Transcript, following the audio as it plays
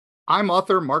I'm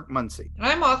author Mark Muncy, And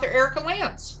I'm author Erica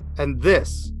Lance. and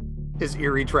this is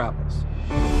Eerie Travels.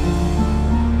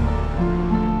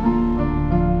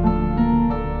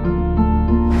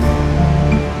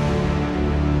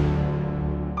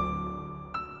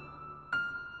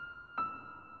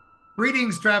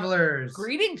 Greetings, travelers.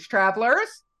 Greetings,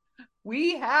 travelers.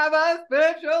 We have a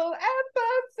special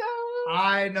episode.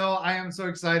 I know I am so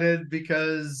excited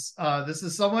because this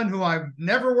is someone who I've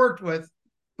never worked with,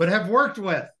 but have worked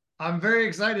with. I'm very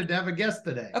excited to have a guest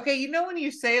today. Okay, you know when you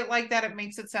say it like that, it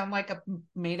makes it sound like a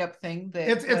made-up thing. That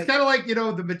It's kind of like,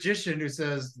 the magician who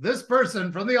says, this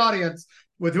person from the audience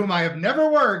with whom I have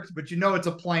never worked, but it's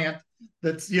a plant.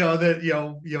 That's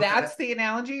That's the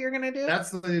analogy you're gonna do.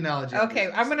 That's the analogy. Okay,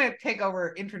 I'm gonna take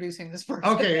over introducing this person.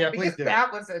 Okay, yeah, please do.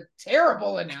 That was a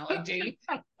terrible analogy.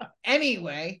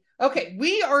 Anyway, okay,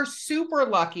 we are super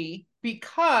lucky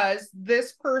because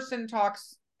this person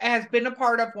has been a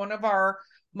part of one of our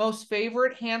most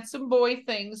favorite handsome boy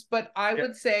things, but I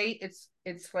would say it's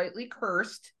slightly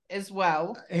cursed as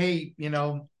well. Hey,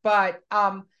 But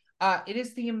it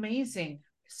is the amazing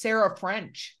Sarah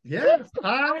French. Yes.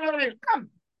 Hi. Come.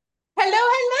 Hello.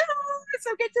 It's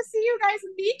so good to see you guys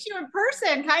and meet you in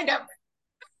person, kind of.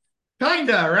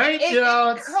 Kinda, right?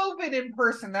 It's COVID in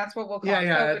person. That's what we'll call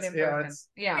COVID in person.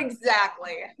 Yeah.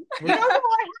 Exactly. I have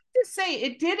to say,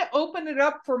 it did open it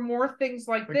up for more things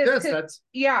like this.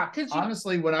 Because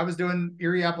honestly, when I was doing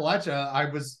Eerie Appalachia, I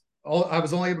was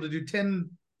only able to do 10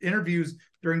 interviews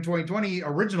during 2020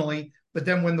 originally, but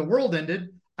then when the world ended,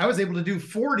 I was able to do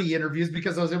 40 interviews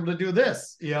because I was able to do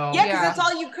this. Yeah, because that's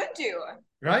all you could do.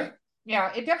 Right?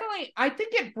 Yeah, it definitely, I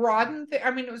think it broadened,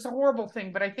 it was a horrible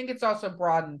thing, but I think it's also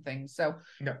broadened things. So,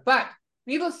 But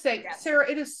needless to say, Sarah,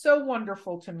 it is so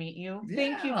wonderful to meet you. Yeah.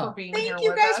 Thank you for being here. Thank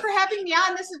you guys for having me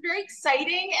on. This is very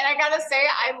exciting. And I gotta say,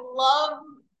 I love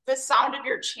the sound of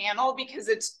your channel because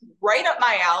it's right up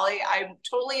my alley. I'm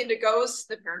totally into ghosts,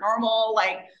 the paranormal,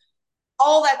 like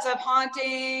all that stuff,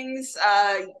 hauntings,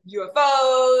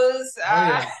 UFOs.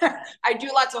 I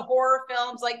do lots of horror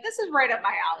films. Like, this is right up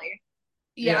my alley.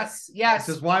 Yes. This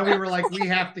is why we were like, we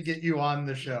have to get you on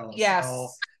the show. Yes. So,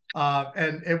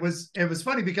 and it was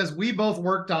funny because we both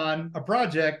worked on a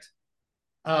project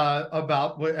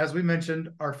about, as we mentioned,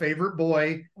 our favorite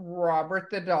boy,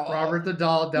 Robert the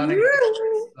Doll down in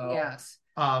so, yes.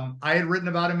 I had written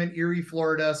about him in Erie,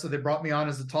 Florida, so they brought me on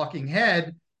as a talking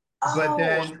head. But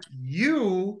then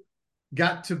you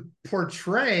got to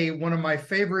portray one of my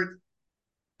favorite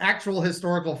actual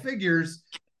historical figures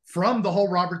from the whole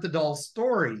Robert the Doll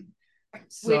story.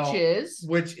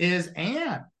 Which is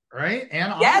Anne, right?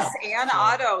 Anne Otto. Yes, Anne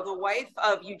Otto, the wife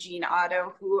of Eugene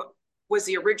Otto, who was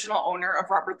the original owner of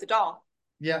Robert the Doll.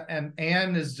 Yeah, and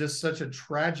Anne is just such a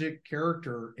tragic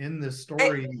character in this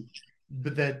story,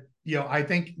 but that I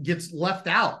think gets left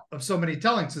out of so many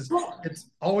tellings. It's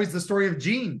always the story of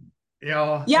Jean.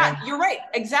 Yeah, you're right.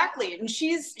 Exactly. And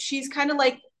she's kind of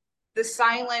like the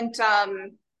silent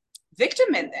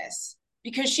victim in this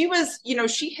because she was,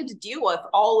 she had to deal with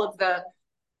all of the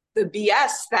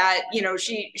BS that,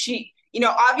 she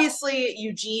obviously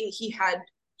Eugene, he had,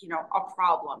 a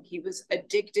problem. He was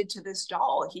addicted to this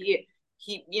doll. He,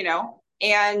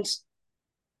 and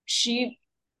she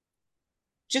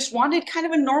just wanted kind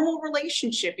of a normal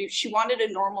relationship. She wanted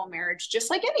a normal marriage, just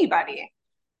like anybody.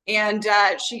 And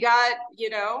she got,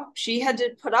 she had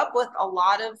to put up with a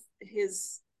lot of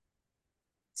his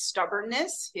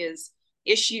stubbornness, his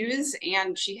issues,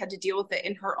 and she had to deal with it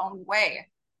in her own way.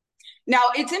 Now,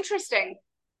 it's interesting.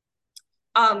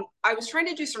 I was trying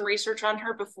to do some research on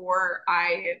her before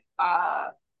I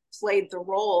played the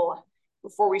role,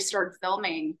 before we started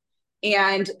filming.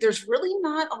 And there's really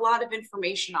not a lot of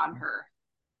information on her,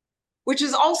 which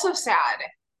is also sad.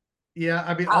 Yeah,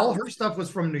 I mean, all her stuff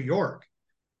was from New York.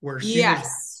 Where she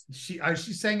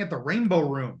sang at the Rainbow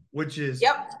Room, which is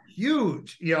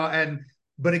huge,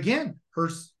 but again,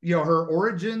 her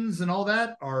origins and all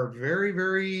that are very,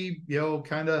 very,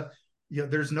 kind of,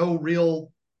 there's no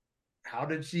real, how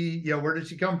did she, where did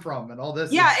she come from and all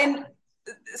this. Yeah. And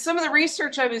some of the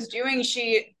research I was doing,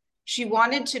 she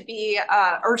wanted to be,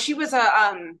 or she was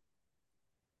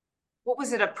what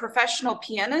was it? A professional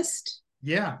pianist.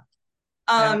 Yeah.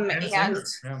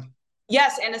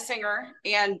 Yes, and a singer,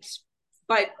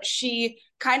 but she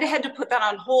kind of had to put that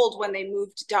on hold when they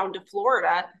moved down to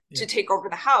Florida to take over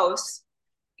the house,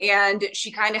 and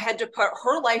she kind of had to put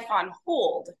her life on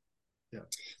hold,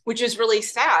 which is really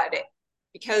sad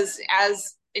because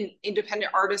as an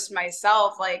independent artist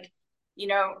myself, like,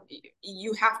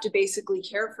 you have to basically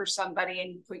care for somebody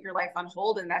and put your life on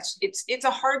hold, and it's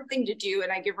a hard thing to do,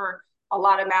 and I give her a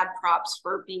lot of mad props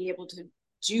for being able to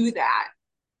do that.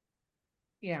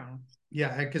 Yeah.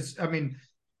 Yeah, because I mean,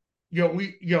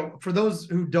 for those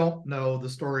who don't know the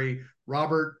story,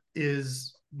 Robert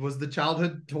was the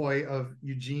childhood toy of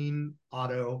Eugene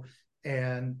Otto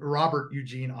and Robert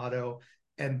Eugene Otto,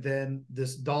 and then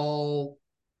this doll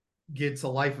gets a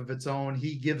life of its own.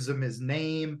 He gives him his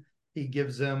name, he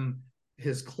gives him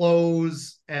his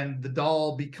clothes, and the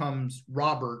doll becomes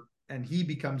Robert and he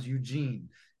becomes Eugene.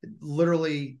 It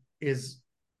literally is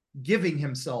giving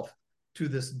himself to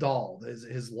this doll,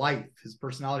 his life, his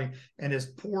personality, and his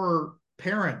poor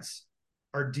parents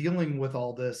are dealing with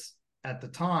all this at the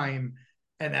time.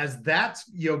 And as that's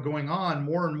going on,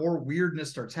 more and more weirdness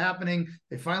starts happening.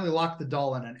 They finally lock the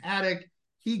doll in an attic.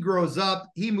 He grows up,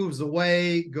 he moves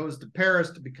away, goes to Paris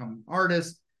to become an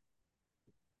artist.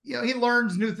 He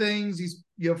learns new things. He's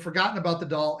forgotten about the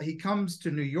doll. He comes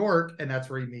to New York, and that's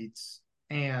where he meets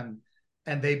Anne,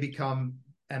 and they become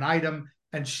an item.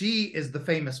 And she is the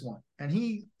famous one, and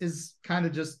he is kind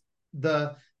of just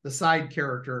the side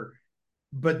character.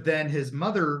 But then his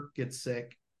mother gets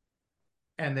sick,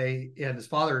 and his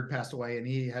father had passed away, and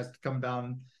he has to come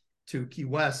down to Key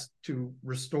West to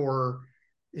restore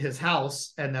his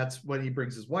house, and that's when he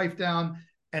brings his wife down.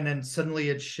 And then suddenly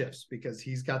it shifts because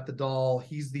he's got the doll,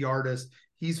 he's the artist,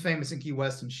 he's famous in Key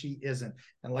West, and she isn't.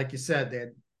 And like you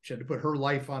said, she had to put her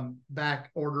life on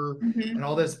back order and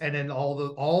all this, and then all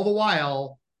the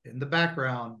while in the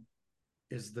background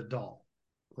is the doll,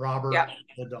 Robert,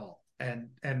 the doll, and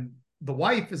the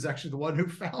wife is actually the one who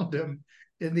found him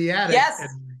in the attic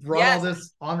and brought all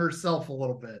this on herself a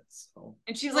little bit. So,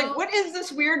 and she's like, "What is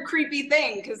this weird, creepy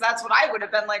thing?" Because that's what I would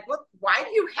have been like. What? Why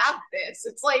do you have this?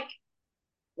 It's like,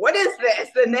 what is this?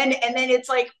 And then it's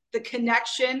like the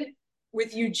connection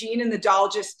with Eugene and the doll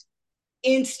just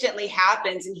instantly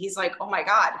happens, and he's like, "Oh my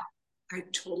God, I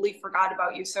totally forgot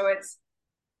about you." So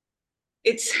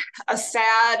it's a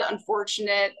sad,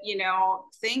 unfortunate,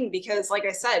 thing, because like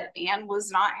I said, Anne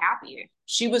was not happy.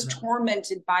 She was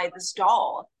tormented by this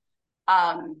doll.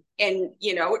 And,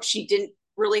 she didn't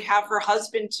really have her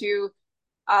husband to,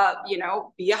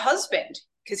 be a husband,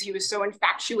 because he was so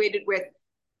infatuated with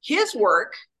his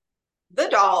work, the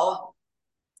doll,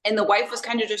 and the wife was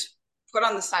kind of just put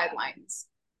on the sidelines.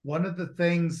 One of the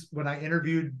things, when I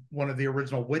interviewed one of the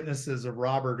original witnesses of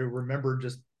Robert, who remembered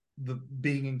just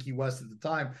being in Key West at the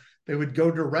time, they would go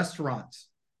to restaurants,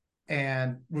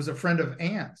 and was a friend of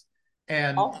Anne's,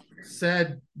 and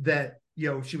said that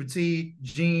she would see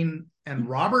Gene and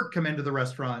Robert come into the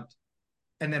restaurant,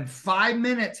 and then 5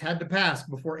 minutes had to pass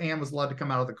before Anne was allowed to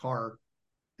come out of the car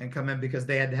and come in, because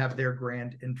they had to have their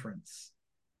grand entrance.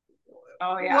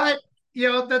 Oh yeah.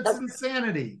 What? That's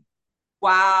insanity.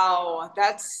 Wow,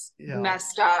 that's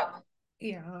messed up.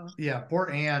 Yeah,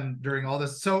 poor Anne during all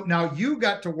this. So now you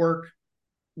got to work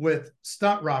with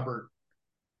Stunt Robert,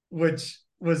 which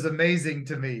was amazing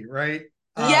to me, right?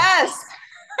 Yes.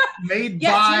 Made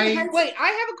by. Wait, I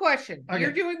have a question. Okay.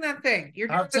 You're doing that thing. You're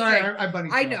doing sorry,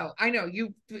 thing. I know.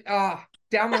 You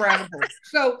down the rabbit hole.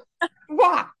 So,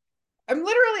 wow.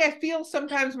 I feel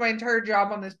sometimes my entire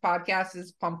job on this podcast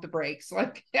is pump the brakes.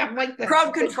 Like, I'm like the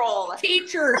crowd control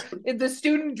teacher, the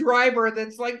student driver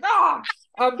that's like,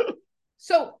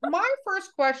 So my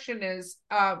first question is,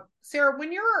 Sarah,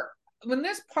 when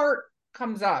this part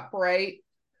comes up, right?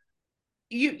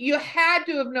 You had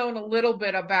to have known a little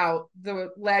bit about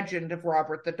the legend of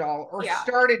Robert the Doll, or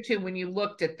started to when you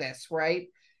looked at this, right?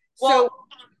 Well,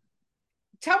 so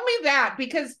tell me that,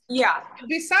 because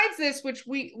besides this, which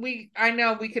I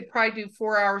know we could probably do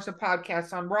 4 hours of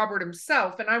podcasts on Robert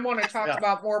himself, and I want to talk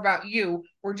about more about you.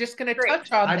 We're just going to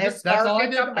touch on this. That's all I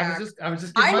did. I was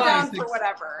just I'm down for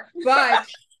whatever. But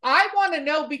I want to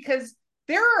know, because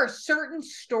there are certain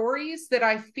stories that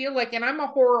I feel like, and I'm a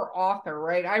horror author,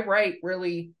 right? I write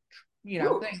really,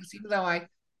 things, even though I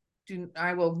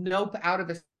will nope out of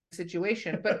a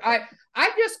situation. But I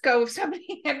just go, if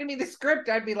somebody handed me the script,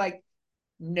 I'd be like,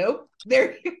 nope,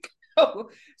 there you go.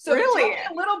 So really, tell me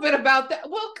a little bit about that.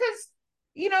 Well, because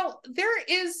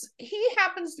he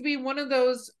happens to be one of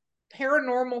those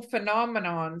paranormal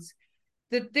phenomenons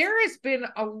that there has been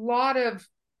a lot of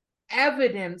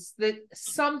evidence that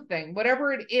something,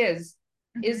 whatever it is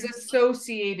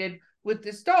associated with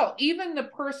this doll. Even the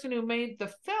person who made the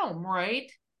film,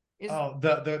 right?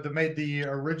 Made the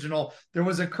original. There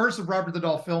was a Curse of Robert the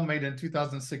Doll film made in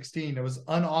 2016. It was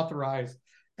unauthorized.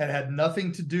 It had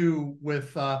nothing to do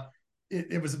with.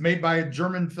 It was made by a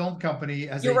German film company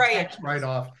as tax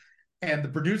write-off, and the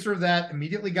producer of that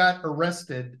immediately got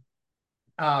arrested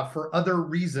for other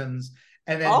reasons,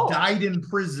 and then died in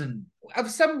prison of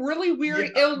some really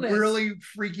weird illness. Really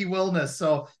freaky illness.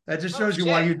 So that just shows you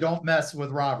why you don't mess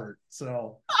with Robert.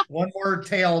 So one more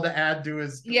tale to add to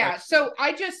his. Yeah. So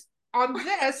I just, on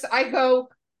this, I go,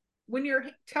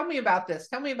 tell me about this.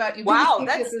 Tell me about you. Wow.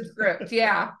 That's the script.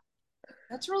 Yeah.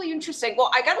 That's really interesting. Well,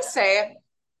 I got to say,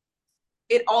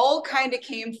 it all kind of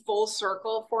came full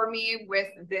circle for me with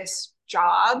this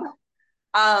job.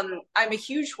 I'm a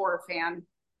huge horror fan.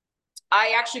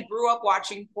 I actually grew up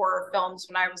watching horror films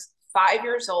when I was 5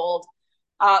 years old.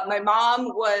 My mom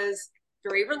was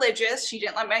very religious. She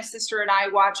didn't let my sister and I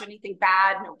watch anything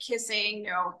bad, no kissing,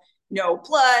 no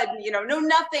blood, no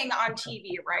nothing on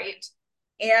TV, right?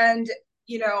 And,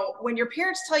 when your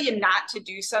parents tell you not to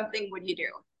do something, what do?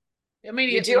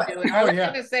 Immediately do it. I was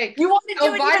going to say, you want to do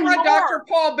Elvira, it more. Dr.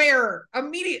 Paul Bearer,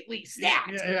 immediately snap.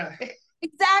 Yeah.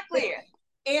 Exactly.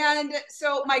 And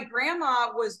so my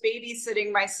grandma was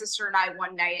babysitting my sister and I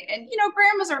one night, and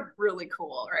grandmas are really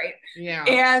cool, right? Yeah.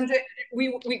 And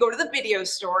we go to the video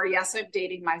store. Yes, I'm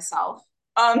dating myself.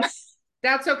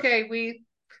 That's okay.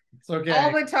 It's okay.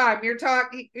 All the time. You're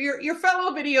talking your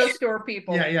fellow video store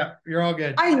people. Yeah. You're all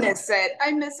good. I miss it.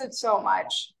 I miss it so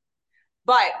much.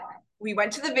 But we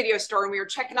went to the video store and we were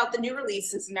checking out the new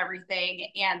releases and everything,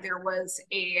 and there was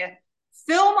a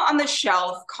film on the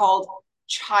shelf called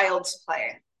Child's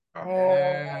Play.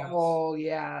 Oh,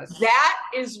 yes. That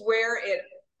is where it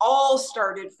all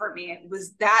started for me. It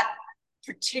was that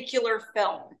particular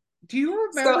film. Do you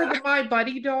remember the My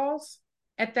Buddy dolls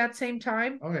at that same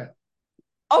time? Oh, yeah.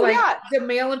 Oh, yeah. The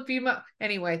male and female.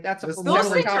 Anyway, that's a those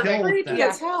things are creepy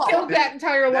as hell. Killed that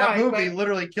entire line. That movie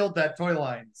literally killed that toy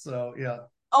line. So, yeah.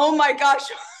 Oh, my gosh.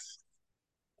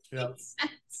 Yeah.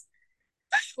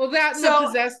 Well, that and the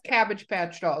possessed Cabbage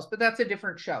Patch dolls, but that's a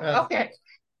different show. Okay.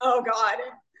 Oh God.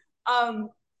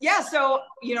 Yeah. So,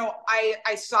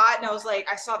 I saw it and I was like,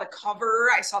 I saw the cover.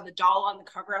 I saw the doll on the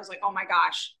cover. I was like, oh my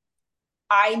gosh,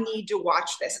 I need to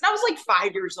watch this. And I was like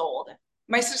 5 years old.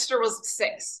 My sister was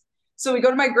 6. So we go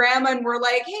to my grandma and we're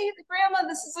like, hey, grandma,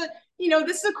 this is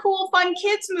a cool, fun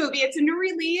kids movie. It's a new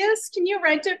release. Can you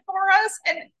rent it for us?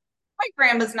 And my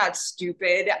grandma's not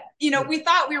stupid. We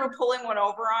thought we were pulling one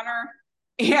over on her.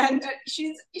 And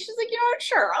she's like,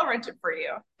 sure, I'll rent it for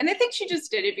you. And I think she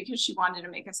just did it because she wanted to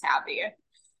make us happy.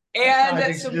 And I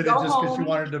think so she did it just because she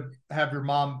wanted to have your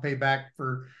mom pay back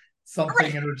for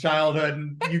something in her childhood,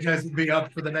 and you guys would be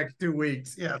up for the next 2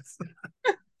 weeks. Yes.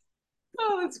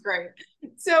 Oh, that's great.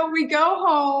 So we go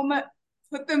home,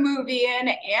 put the movie in,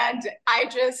 and I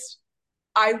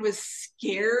was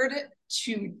scared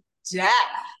to death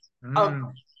of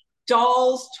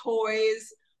dolls,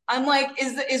 toys. I'm like,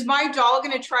 is my doll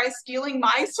going to try stealing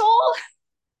my soul?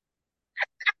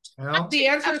 Well, the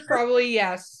answer is probably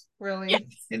yes, really,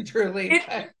 and truly.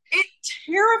 It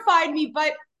terrified me,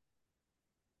 but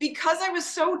because I was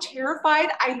so terrified,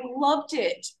 I loved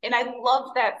it. And I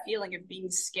loved that feeling of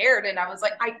being scared. And I was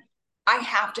like, I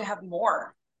have to have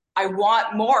more. I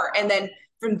want more. And then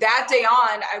from that day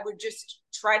on, I would just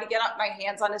try to get my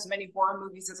hands on as many horror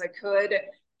movies as I could,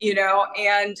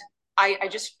 and I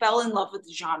just fell in love with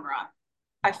the genre.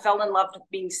 I fell in love with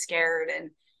being scared.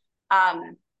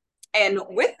 And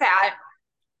with that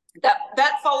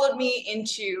followed me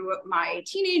into my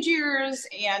teenage years.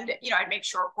 And, I'd make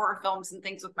short horror films and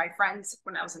things with my friends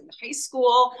when I was in high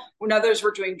school. When others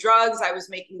were doing drugs, I was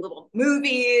making little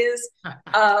movies.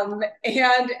 And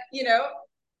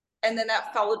then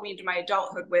that followed me into my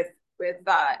adulthood with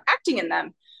acting in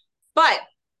them. But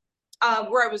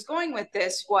where I was going with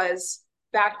this was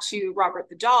back to Robert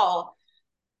the Doll.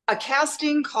 A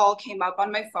casting call came up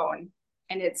on my phone,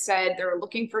 and it said they were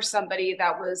looking for somebody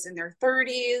that was in their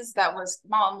 30s, that was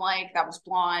mom-like, that was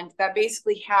blonde, that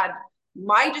basically had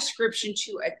my description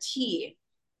to a T.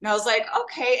 And I was like,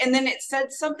 okay. And then it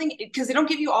said something, because they don't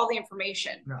give you all the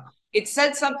information. No. It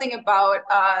said something about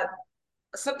a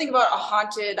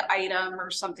haunted item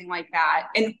or something like that.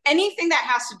 And anything that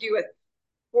has to do with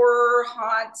horror,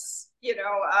 haunts,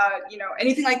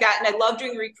 anything like that. And I love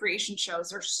doing recreation shows.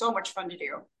 They're so much fun to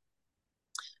do.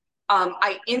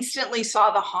 I instantly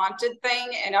saw the haunted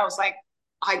thing and I was like,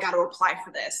 I got to apply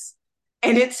for this.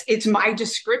 And it's my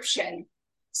description.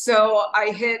 So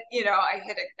I hit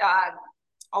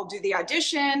I'll do the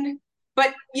audition,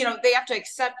 but they have to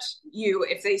accept you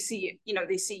if they see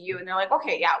you and they're like,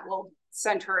 okay, yeah, we'll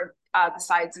send her the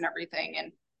sides and everything.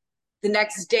 And the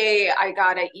next day I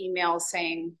got an email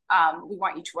saying, we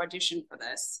want you to audition for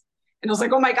this. And I was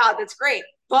like, oh my God, that's great.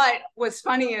 But what's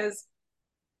funny is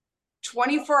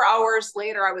 24 hours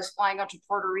later, I was flying out to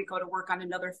Puerto Rico to work on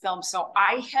another film. So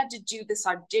I had to do this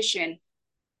audition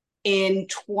in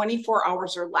 24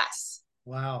 hours or less.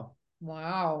 Wow.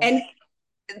 Wow. And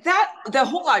that the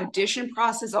whole audition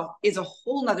process is a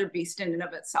whole nother beast in and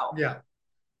of itself. Yeah.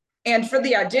 And for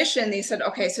the audition, they said,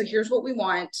 okay, so here's what we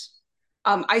want.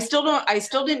 I still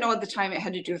didn't know at the time it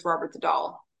had to do with Robert the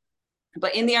Doll.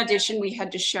 But in the audition, we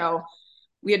had to show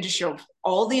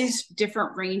all these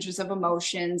different ranges of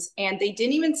emotions. And they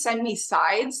didn't even send me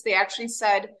sides. They actually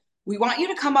said, we want you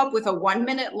to come up with a 1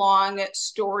 minute long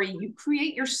story you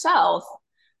create yourself.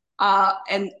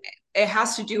 And it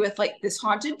has to do with like this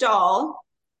haunted doll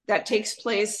that takes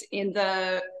place in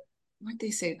the, what'd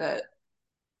they say, the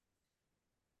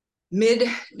mid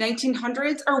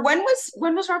 1900s, or when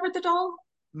was Robert the Doll?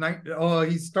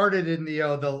 He started in the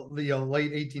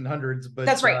late 1800s, but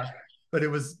that's right. But it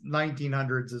was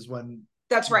 1900s is when.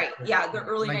 That's right. Yeah, the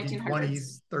early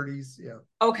 1920s, 30s. Yeah.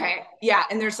 Okay. Yeah,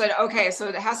 and they said, okay, so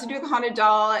it has to do with the haunted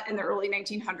doll in the early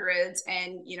 1900s,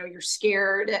 and you're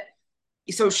scared.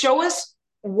 So show us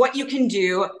what you can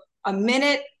do. A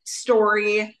minute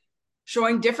story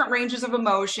showing different ranges of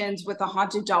emotions with a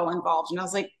haunted doll involved. And I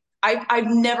was like, I've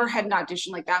never had an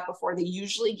audition like that before. They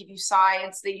usually give you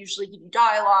sides. They usually give you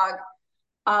dialogue.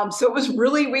 So it was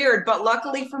really weird. But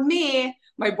luckily for me,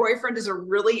 my boyfriend is a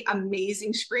really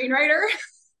amazing screenwriter.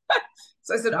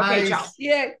 So I said, okay, Joe.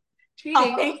 Yeah.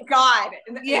 Oh, thank God.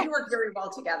 And we worked very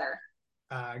well together.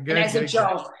 Good, and I said,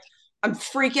 Joe, I'm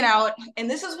freaking out. And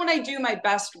this is when I do my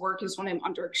best work, is when I'm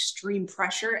under extreme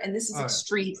pressure. And this is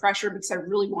extreme pressure because I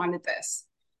really wanted this.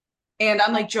 And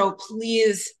I'm like, Joe,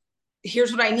 please,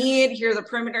 here's what I need. Here are the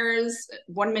perimeters,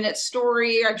 1 minute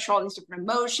story. I show all these different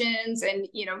emotions and,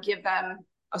 give them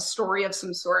a story of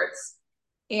some sorts.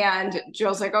 And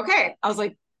Joe's like, okay. I was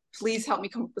like, please help me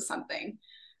come up with something.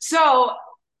 So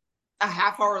a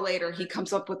half hour later, he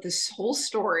comes up with this whole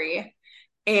story,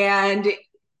 and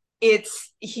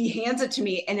he hands it to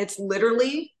me, and it's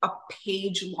literally a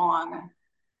page long.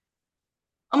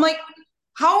 I'm like,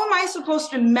 how am I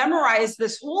supposed to memorize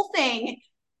this whole thing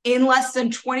in less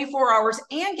than 24 hours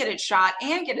and get it shot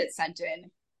and get it sent in?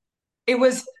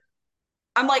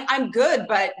 I'm like, I'm good,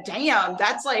 but damn,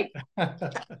 that's like,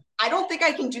 I don't think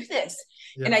I can do this.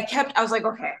 Yeah. And I was like,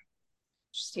 okay,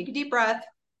 just take a deep breath.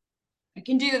 I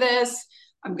can do this.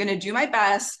 I'm going to do my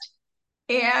best.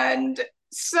 And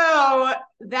so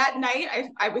that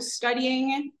night I was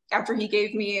studying after he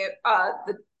gave me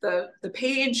the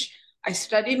page. I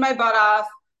studied my butt off.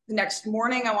 The next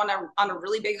morning I went on a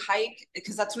really big hike,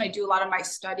 because that's when I do a lot of my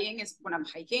studying, is when I'm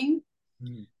hiking.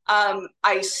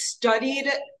 I studied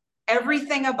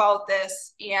everything about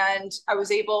this, and I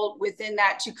was able within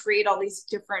that to create all these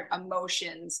different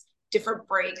emotions, different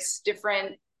breaks,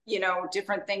 different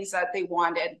things that they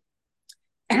wanted.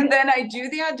 And then I do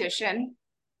the audition.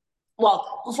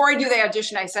 Well, before I do the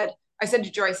audition, I said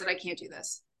to Joy, I can't do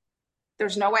this.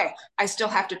 There's no way. I still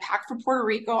have to pack for Puerto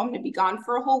Rico. I'm going to be gone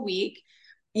for a whole week.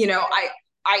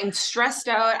 I'm stressed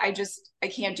out. I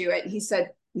can't do it. And he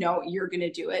said, no, you're going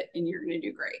to do it, and you're going to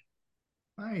do great.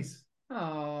 Nice.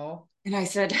 Oh. And I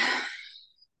said,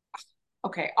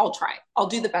 okay, I'll try. I'll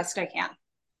do the best I can.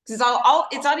 Because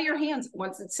it's out of your hands.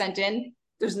 Once it's sent in,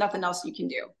 there's nothing else you can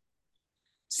do.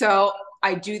 So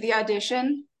I do the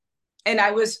audition, and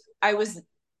I was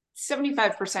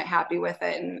 75% happy with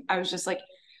it. And I was just like,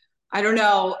 I don't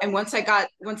know. And once I got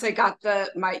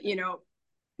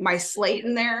my slate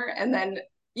in there, and then,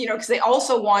 because they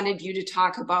also wanted you to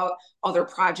talk about other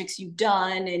projects you've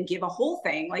done and give a whole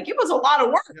thing. Like, it was a lot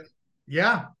of work.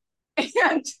 Yeah.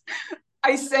 And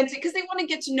I sent it because they want to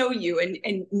get to know you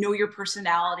and know your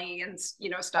personality and,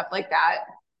 stuff like that.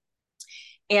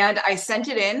 And I sent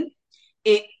it in.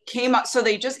 It came out. So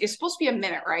it's supposed to be a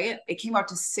minute, right? It came out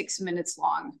to 6 minutes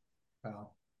long.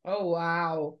 Wow. Oh,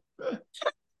 wow.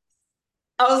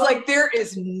 I was like, there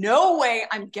is no way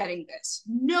I'm getting this.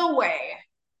 No way.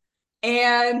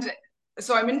 And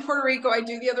so I'm in Puerto Rico. I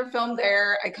do the other film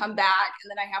there. I come back,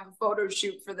 and then I have a photo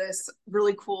shoot for this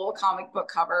really cool comic book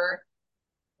cover.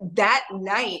 That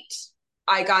night,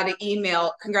 I got an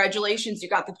email. Congratulations, you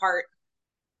got the part.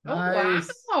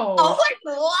 Nice. Oh, wow. I was like,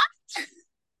 what?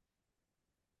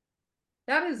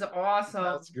 That is awesome.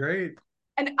 That's great.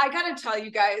 And I got to tell you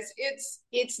guys,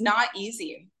 it's not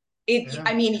easy.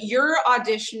 I mean, you're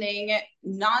auditioning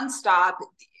nonstop.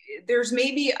 There's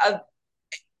maybe a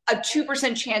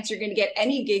 2% chance you're going to get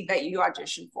any gig that you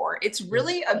audition for. It's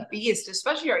really a beast,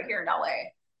 especially right here in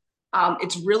LA.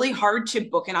 It's really hard to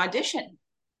book an audition.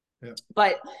 Yeah.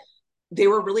 But they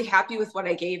were really happy with what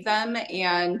I gave them.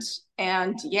 And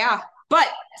yeah, but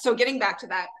so getting back to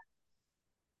that.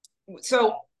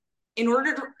 So in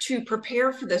order to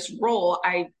prepare for this role,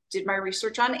 I did my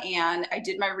research on Anne. I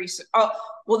did my research. Oh,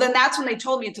 well, then that's when they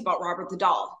told me it's about Robert the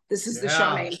Doll. This is the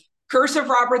show name. Curse of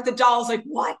Robert the Doll. I was like,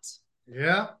 what?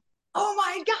 Yeah. Oh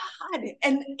my God.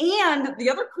 And the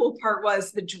other cool part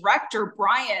was the director,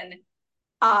 Brian,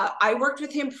 I worked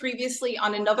with him previously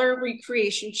on another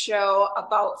recreation show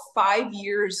about 5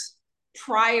 years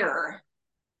prior.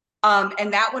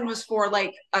 And that one was for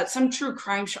like some true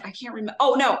crime show. I can't remember.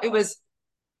 Oh no, it was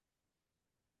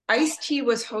Ice-T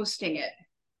was hosting it.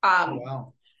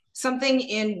 Wow. Something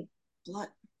in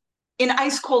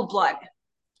Ice Cold Blood.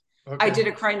 Okay. I did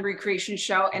a crime recreation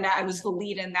show and I was the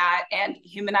lead in that. And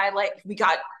him and I, like, we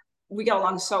got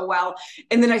along so well.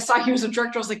 And then I saw he was a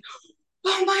director. I was like,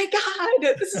 oh my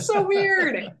God, this is so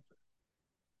weird.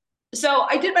 So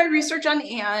I did my research on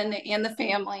Anne and the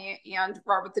family and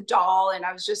Robert the Doll. And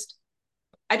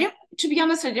to be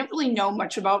honest, I didn't really know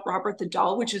much about Robert the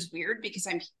Doll, which is weird because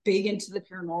I'm big into the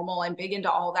paranormal. I'm big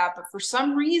into all that. But for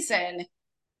some reason,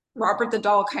 Robert the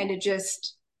Doll kind of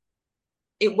just,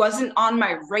 it wasn't on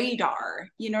my radar.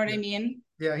 You know what I mean?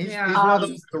 Yeah, he's one of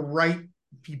those, the right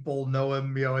people know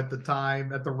him, at the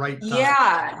time, at the right time.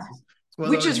 Yeah.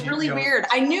 Which is really weird.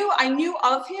 I knew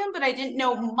of him, but I didn't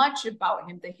know much about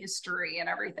him, the history and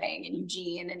everything, and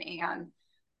Eugene and Anne.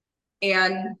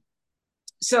 And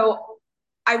so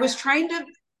I was trying to,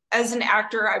 as an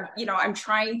actor, I'm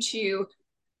trying to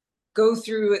go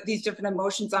through these different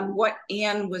emotions on what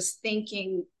Anne was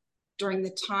thinking during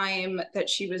the time that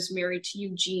she was married to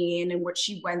Eugene and what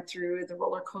she went through, the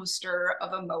roller coaster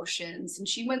of emotions. And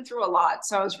she went through a lot.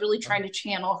 So I was really trying to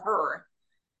channel her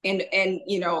and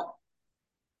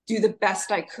do the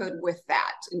best I could with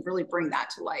that and really bring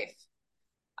that to life.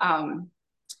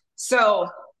 So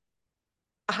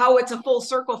how it's a full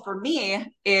circle for me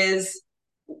is,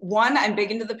 one, I'm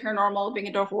big into the paranormal, big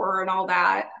into horror and all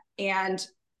that. And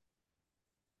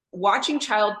watching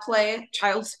Child's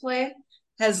Play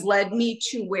has led me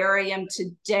to where I am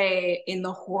today in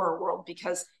the horror world,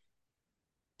 because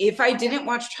if I didn't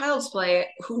watch Child's Play,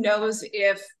 who knows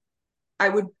if I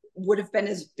would have been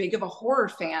as big of a horror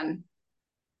fan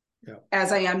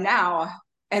as I am now,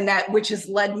 and that which has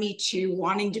led me to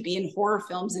wanting to be in horror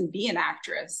films and be an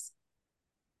actress.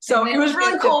 So it was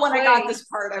really cool when I got this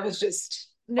part. I was just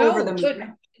over the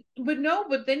moon.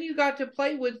 But then you got to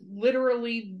play with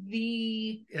literally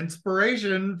the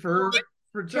inspiration for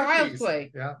Child's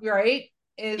Play, right?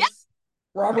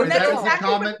 Robert. That was the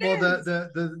comment. Well,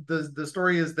 the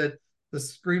story is that the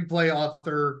screenplay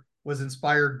author was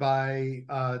inspired by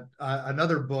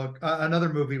another book, another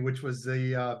movie, which was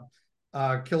the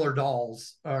Killer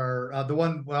Dolls, or the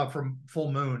one from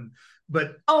Full Moon.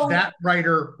 But that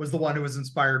writer was the one who was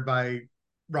inspired by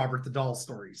Robert the Doll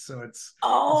stories. So it's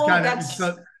kind of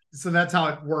so that's how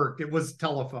it worked. It was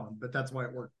telephone, but that's why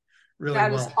it worked really well.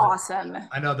 That was awesome.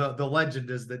 I know the legend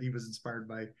is that he was inspired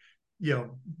by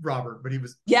Robert, but he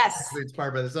was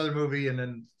inspired by this other movie and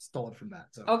then stole it from that.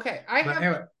 So okay, I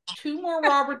have two more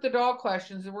Robert the Doll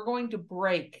questions, and we're going to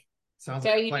break. Sounds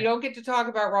okay, you don't get to talk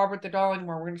about Robert the Doll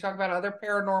anymore. We're going to talk about other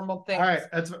paranormal things. All right,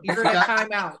 you're going to time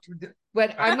out.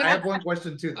 But I have one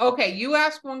question too. Okay, you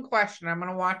ask one question. I'm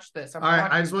going to watch this. All right,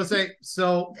 I just want to say,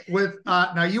 so with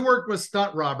now you worked with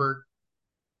Stunt Robert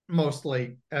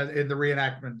mostly in the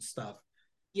reenactment stuff.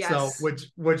 Yes. So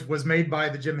which was made by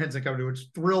the Jim Henson Company, which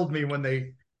thrilled me when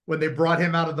they brought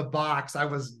him out of the box. I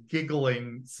was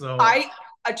giggling. So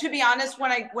to be honest,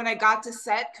 when I got to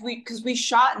set, because we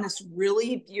shot in this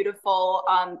really beautiful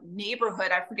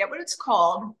neighborhood, I forget what it's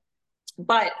called,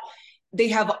 but they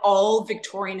have all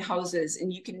Victorian houses,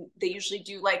 and they usually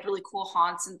do like really cool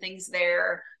haunts and things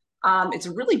there. It's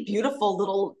a really beautiful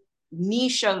little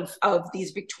niche of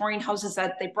these Victorian houses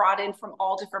that they brought in from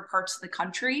all different parts of the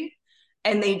country.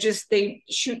 And they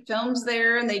shoot films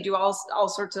there, and they do all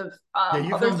sorts of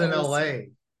you other filmed things. in LA,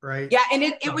 right? Yeah, and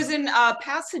it was in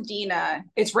Pasadena.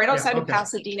 It's right outside of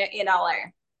Pasadena in LA.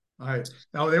 All right.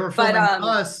 Now they were filming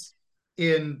us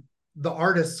in the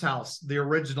artist's house, the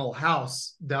original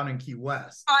house down in Key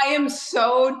West. I am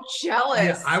so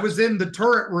jealous. Yeah, I was in the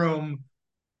turret room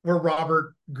where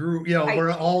Robert grew,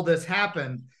 where all this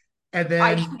happened. And then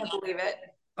I can't believe it.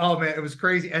 Oh man, it was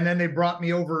crazy. And then they brought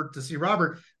me over to see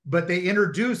Robert, but they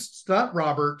introduced Stunt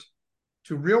Robert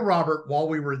to real Robert while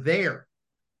we were there.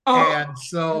 And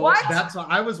so that's why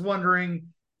I was wondering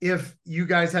if you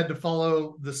guys had to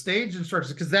follow the stage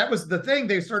instructions, because that was the thing.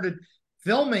 They started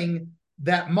filming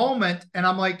that moment, and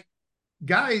I'm like,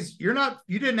 guys, you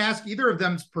didn't ask either of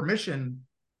them's permission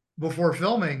before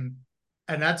filming.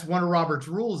 And that's one of Robert's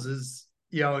rules is,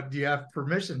 do you have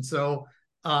permission? So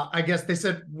I guess they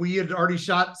said we had already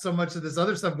shot so much of this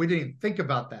other stuff, we didn't even think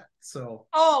about that. So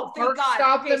thank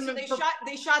God. Okay, so they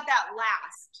shot that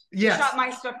last. Yes. They shot my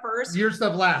stuff first. Your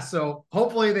stuff last. So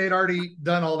hopefully they'd already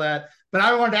done all that. But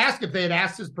I wanted to ask if they had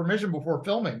asked his permission before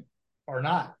filming or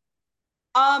not.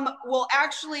 Well,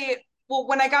 actually,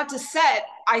 when I got to set,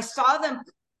 I saw them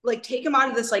like take him out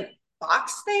of this like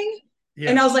box thing,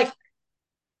 and I was like,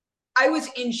 I was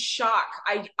in shock.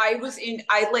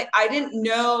 I didn't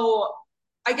know.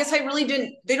 I guess I really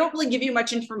didn't. They don't really give you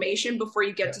much information before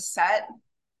you get to set.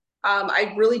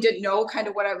 I really didn't know kind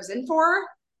of what I was in for,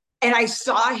 and I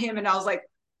saw him, and I was like,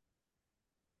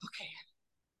 okay,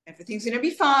 everything's gonna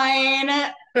be fine.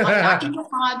 I'm not gonna be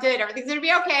haunted. Everything's gonna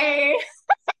be okay.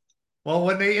 Well,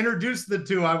 when they introduced the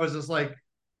two, I was just like,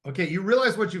 okay, you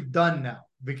realize what you've done now,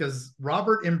 because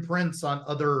Robert imprints on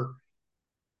other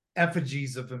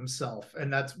effigies of himself.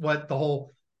 And that's what the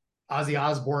whole Ozzy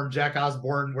Osbourne, Jack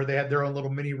Osbourne, where they had their own little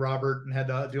mini Robert and had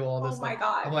to do all this. Oh my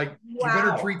God. I'm like, you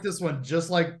better treat this one just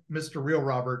like Mr. Real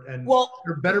Robert. And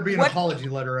there better be an apology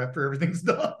letter after everything's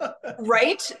done.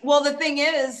 Right. Well, the thing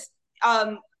is,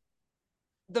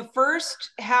 the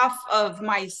first half of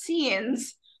my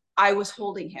scenes, I was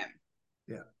holding him.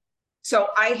 Yeah. So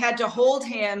I had to hold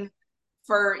him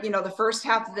for, the first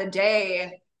half of the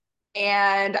day.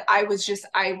 And I was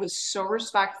so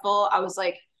respectful. I was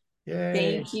like, yay.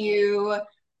 Thank you.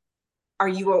 Are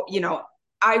you,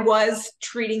 I was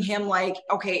treating him like,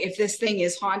 okay, if this thing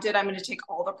is haunted, I'm going to take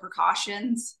all the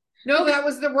precautions. No, that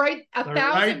was the right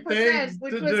 1,000%,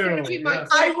 which was going to be my question.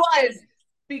 I was.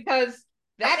 Because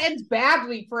that ends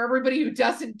badly for everybody who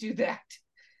doesn't do that.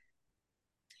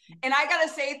 And I got to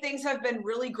say, things have been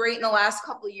really great in the last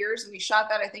couple of years. And we shot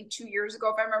that, I think, 2 years ago,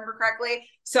 if I remember correctly.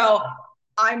 So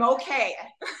I'm okay.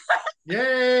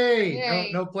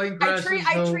 Yay. No plane crashes.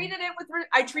 I treated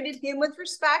him with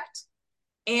respect.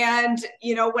 And,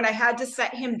 when I had to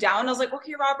set him down, I was like,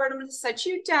 okay, Robert, I'm going to set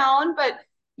you down, but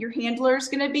your handler is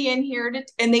going to be in here.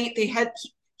 And he had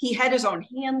his own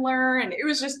handler, and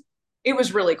it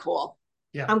was really cool.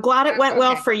 Yeah. I'm glad it went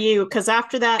well for you, because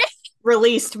after that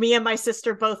released, me and my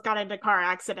sister both got into car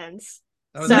accidents.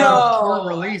 That was a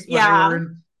release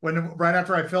when right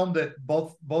after I filmed it,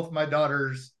 both my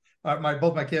daughters,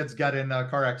 both my kids got in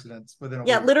car accidents within a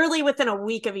week. Literally within a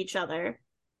week of each other.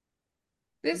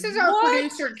 This is our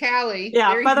producer, Callie.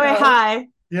 Yeah, by the way, hi.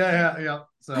 Yeah.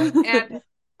 So and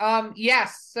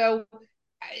yes, so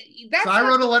I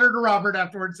wrote a letter to Robert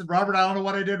afterwards, and Robert, I don't know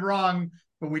what I did wrong,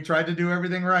 but we tried to do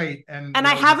everything right. And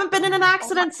I haven't been in an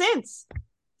accident since.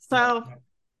 So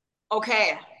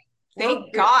okay.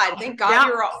 Thank God.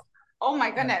 You're all, oh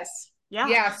my goodness.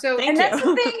 Yeah. So that's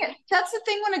the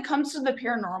thing when it comes to the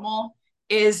paranormal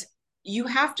is you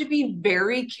have to be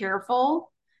very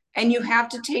careful and you have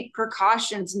to take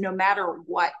precautions no matter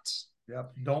what.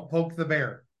 Yep. Don't poke the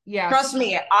bear. Yeah. Trust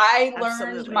me, I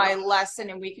learned my lesson,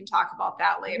 and we can talk about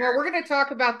that later. Well, we're going to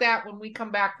talk about that when we come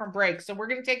back from break. So we're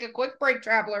going to take a quick break,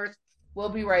 travelers. We'll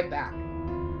be right back.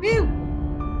 Whew.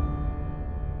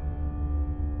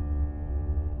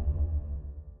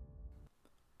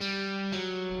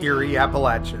 Eerie,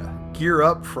 Appalachia. Gear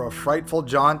up for a frightful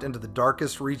jaunt into the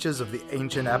darkest reaches of the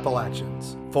ancient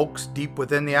Appalachians. Folks deep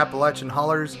within the Appalachian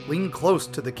hollers lean close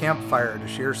to the campfire to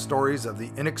share stories of the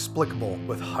inexplicable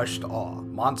with hushed awe.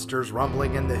 Monsters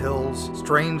rumbling in the hills,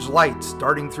 strange lights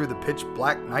darting through the pitch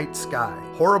black night sky,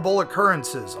 horrible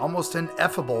occurrences almost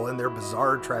ineffable in their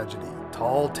bizarre tragedy.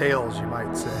 Tall tales, you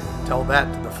might say. Tell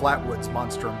that to the Flatwoods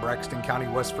monster in Braxton County,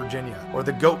 West Virginia, or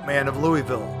the Goat Man of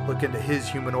Louisville. Look into his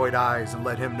humanoid eyes and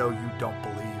let him know you don't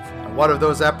believe. And what of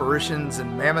those apparitions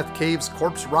in Mammoth Cave's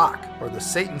Corpse Rock, or the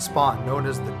Satan spawn known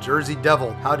as the Jersey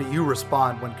Devil? How do you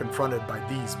respond when confronted by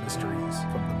these mysteries?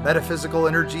 From the metaphysical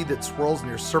energy that swirls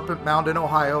near Serpent Mound in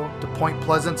Ohio to Point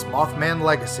Pleasant's Mothman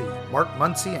legacy, Mark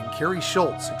Muncy and Carrie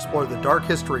Schultz explore the dark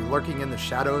history lurking in the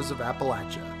shadows of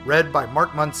Appalachia. Read by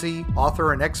Mark Muncy,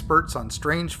 author and experts on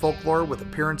strange folklore with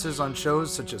appearances on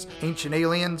shows such as Ancient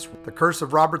Aliens, The Curse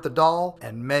of Robert the Doll,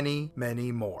 and many,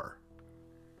 many more.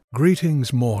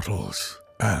 Greetings, mortals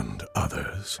and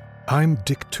others. I'm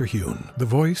Dick Terhune, the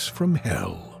voice from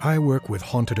hell. I work with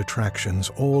haunted attractions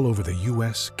all over the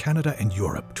US, Canada, and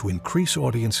Europe to increase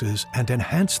audiences and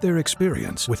enhance their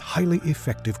experience with highly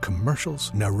effective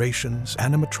commercials, narrations,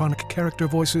 animatronic character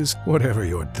voices, whatever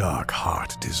your dark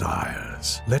heart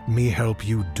desires. Let me help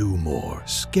you do more,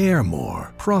 scare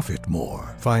more, profit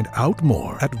more. Find out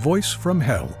more at Voice from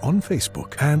Hell on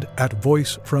Facebook and at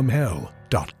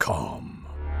voicefromhell.com.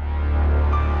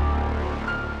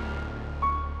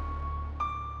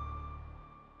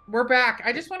 We're back.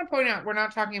 I just want to point out we're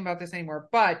not talking about this anymore,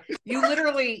 but you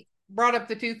literally brought up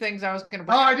the two things I was going to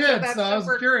bring up. I did. So I was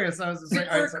curious. I was just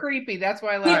super creepy. That's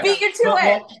why I laughed. He beat you to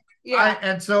it. Yeah.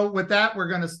 And so with that, we're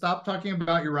going to stop talking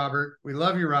about you, Robert. We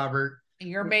love you, Robert.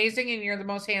 You're amazing, and you're the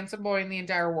most handsome boy in the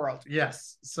entire world.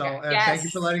 Yes. So thank you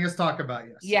for letting us talk about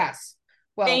you. Yes.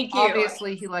 Well, Thank you.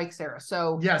 obviously he likes Sarah.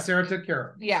 So yeah, Sarah took care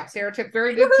of him. Yeah, Sarah took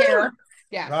very good care.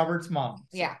 Yeah. Robert's mom.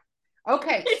 So. Yeah.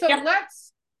 Okay. So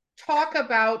let's talk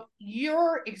about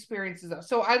your experiences.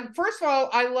 So first of all,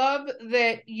 I love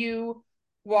that you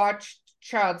watched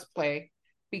Child's Play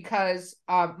because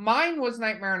mine was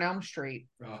Nightmare on Elm Street.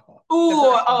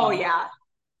 Oh yeah.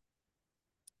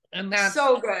 And that's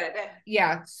so good.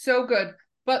 Yeah, so good.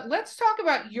 But let's talk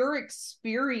about your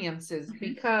experiences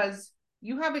because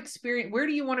you have experience. Where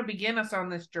do you want to begin us on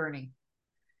this journey?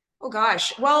 Oh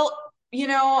gosh. Well,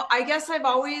 I guess I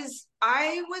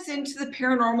was into the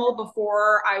paranormal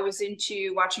before I was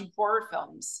into watching horror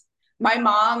films. My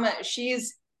mom,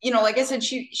 she's, like I said,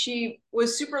 she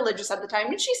was super religious at the time,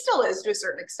 and she still is to a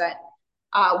certain extent.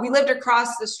 We lived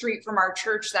across the street from our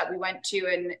church that we went to,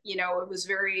 and, it was a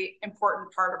very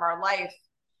important part of our life.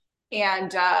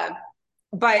 And,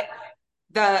 but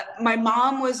my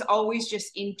mom was always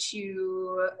just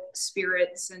into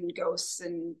spirits and ghosts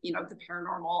and, the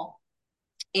paranormal.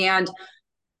 And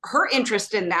her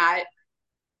interest in that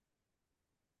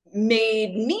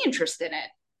made me interested in it.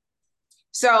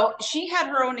 So she had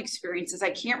her own experiences. I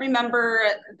can't remember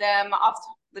them off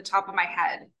the top of my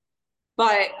head,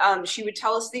 but she would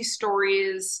tell us these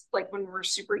stories like when we were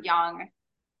super young,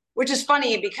 which is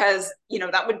funny because,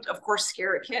 that would, of course,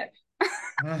 scare a kid.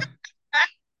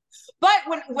 But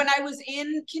when I was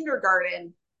in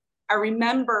kindergarten, I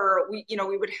remember we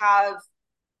would have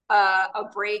a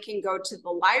break and go to the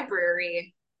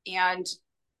library, and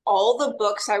all the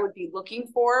books I would be looking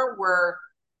for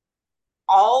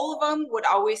all of them would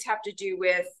always have to do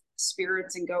with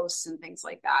spirits and ghosts and things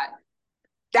like that.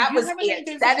 That was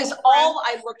it. That is all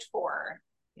I looked for.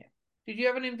 Yeah. Did you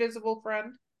have an invisible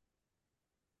friend?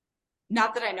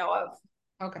 Not that I know of.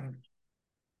 Okay.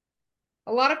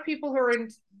 A lot of people who are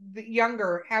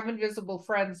younger have invisible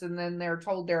friends, and then they're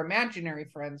told they're imaginary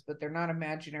friends, but they're not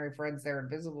imaginary friends. They're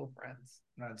invisible friends.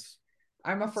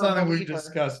 I'm a firm something believer. we've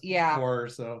discussed before.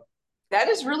 So that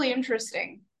is really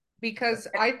interesting because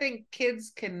I think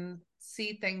kids can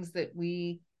see things that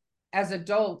we, as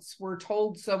adults, were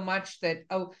told so much that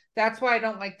that's why I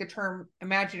don't like the term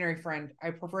imaginary friend.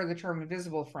 I prefer the term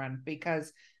invisible friend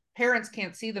because parents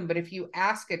can't see them. But if you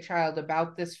ask a child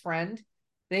about this friend,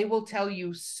 they will tell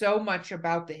you so much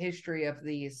about the history of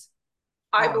these.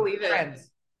 I believe friends.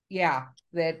 Yeah.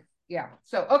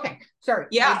 So, okay. Sorry.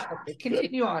 Yeah.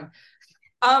 Continue on.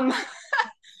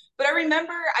 But I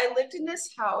remember I lived in this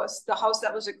house, the house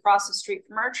that was across the street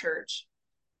from our church.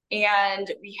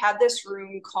 And we had this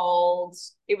room called,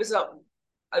 it was a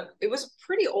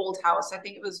pretty old house. I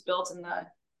think it was built in the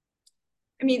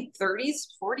 30s,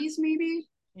 40s, maybe.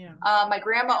 Yeah. My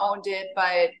grandma owned it,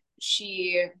 but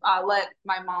she let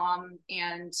my mom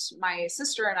and my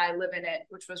sister and I live in it,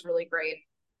 which was really great.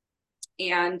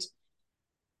 And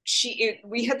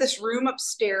we had this room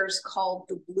upstairs called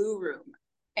the Blue Room,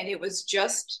 and it was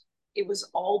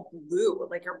all blue,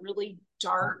 like a really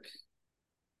dark,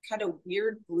 kind of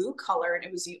weird blue color. And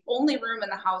it was the only room in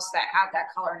the house that had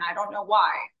that color, and I don't know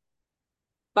why.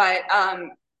 But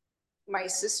my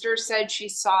sister said she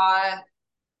saw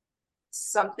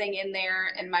something in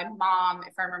there, and my mom,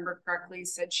 if I remember correctly,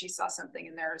 said she saw something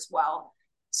in there as well.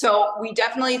 So we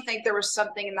definitely think there was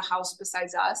something in the house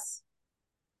besides us.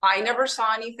 I never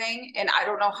saw anything, and I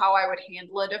don't know how I would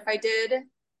handle it if I did,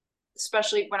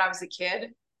 especially when I was a kid.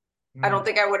 I don't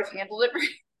think I would have handled it very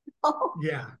well.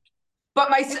 Yeah.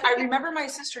 But I remember my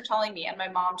sister telling me and my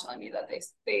mom telling me that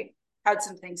they had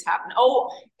some things happen. Oh,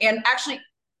 and actually,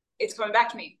 it's going back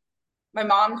to me. My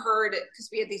mom heard it because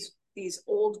we had these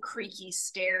old creaky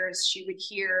stairs. She would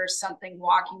hear something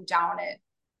walking down it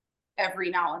every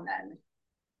now and then.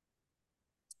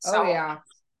 So, yeah.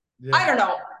 I don't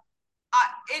know.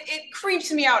 It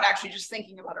creeps me out actually just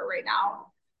thinking about it right now.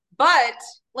 But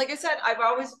like I said, I've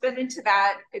always been into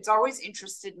that. It's always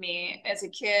interested me. As a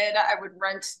kid, I would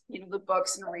rent, the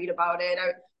books and read about it.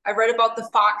 I read about the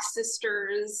Fox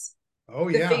sisters. Oh,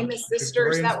 the famous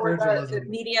sisters Victorian that were the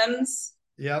mediums.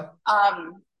 Yep.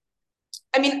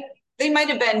 They might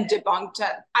have been debunked.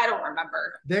 I don't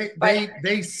remember.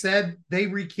 They said they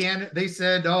recanted. They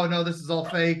said, "Oh no, this is all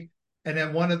fake." And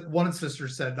then one of the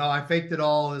sisters said, "No, I faked it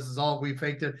all. This is all we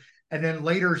faked it." And then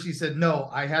later she said, "No,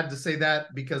 I had to say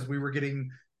that because we were getting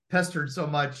pestered so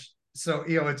much." So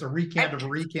it's a recant of a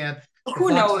recant.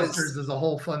 Who knows? Sisters is a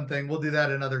whole fun thing. We'll do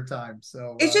that another time.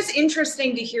 So it's just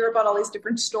interesting to hear about all these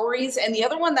different stories. And the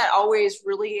other one that always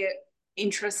really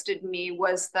interested me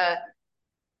was the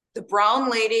brown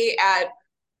lady at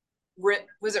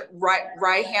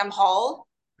Ryham Hall.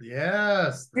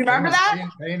 Yes. Remember that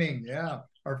painting? Yeah.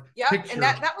 Yeah, and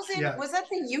that was in was that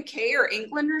the UK or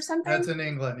England or something? That's in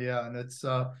England, yeah, and it's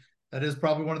That is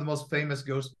probably one of the most famous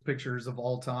ghost pictures of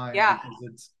all time. Yeah.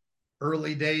 Because it's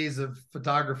early days of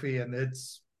photography, and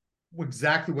it's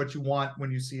exactly what you want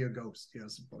when you see a ghost,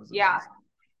 supposedly. Yeah.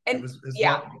 And it was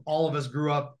what all of us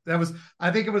grew up.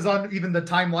 I think it was on even the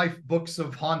Time Life books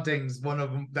of hauntings. One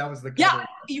of them, that was the cover. Yeah.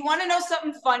 You want to know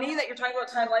something funny that you're talking about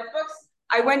Time Life books?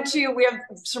 We have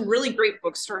some really great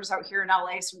bookstores out here in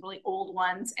LA, some really old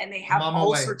ones, and they have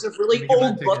all sorts of really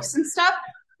old books and stuff.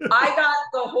 I got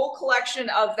the whole collection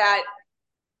of that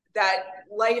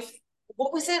Life.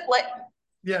 What was it? Like,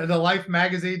 yeah, the Life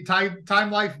magazine,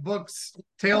 Time Life books,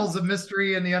 Tales of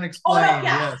Mystery and the Unexplained. Oh,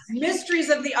 yeah. Yes. Mysteries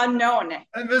of the Unknown.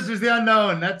 And Mysteries of the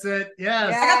Unknown. That's it.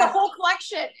 Yes. I got the whole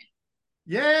collection.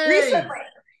 Yay! Recently.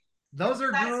 Those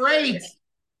are great.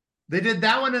 They did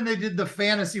that one, and they did the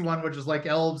fantasy one, which is like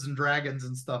elves and dragons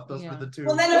and stuff. Those were the two.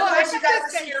 Well, then of course you got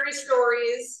the scary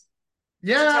stories.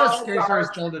 Yeah, Scary Stories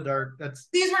Tell in the Dark.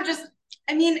 These were just,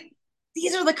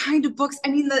 these are the kind of books.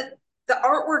 The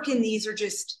artwork in these are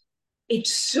just,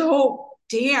 it's so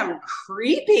damn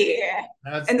creepy.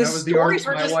 That was the art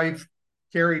my wife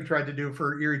Carrie tried to do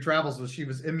for Eerie Travels. Was she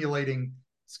was emulating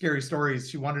Scary Stories.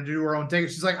 She wanted to do her own take.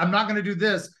 She's like, I'm not going to do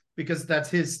this because that's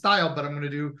his style, but I'm going to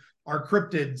do our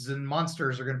cryptids and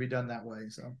monsters are going to be done that way.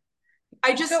 So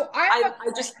I just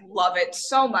love it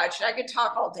so much. I could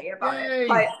talk all day about it.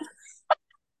 But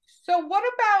so what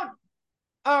about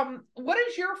what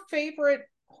is your favorite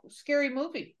scary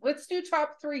movie? Let's do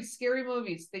top 3 scary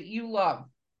movies that you love.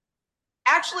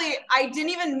 Actually, I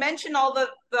didn't even mention all the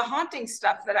haunting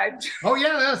stuff that I've. Oh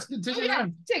yeah, yes. Continue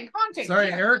on. Haunting.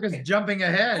 Sorry, Erica's jumping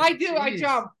ahead. I do.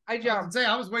 Jeez. I jump.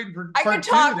 I was waiting for. I could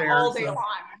talk all day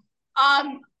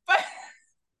long. But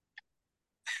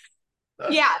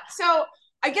yeah. So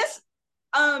I guess.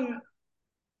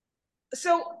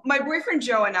 So my boyfriend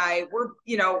Joe and I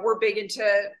we're big into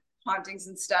hauntings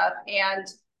and stuff, and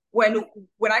when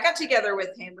I got together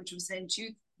with him, which was in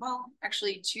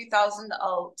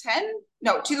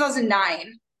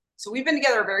 2009. So we've been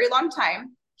together a very long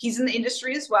time. He's in the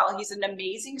industry as well. He's an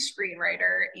amazing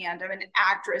screenwriter, and I'm an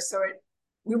actress. So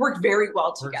we work very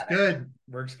well together.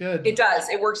 Works good. It does.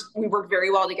 It works. We work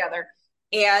very well together.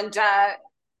 And,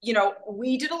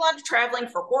 we did a lot of traveling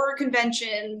for horror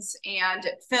conventions and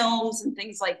films and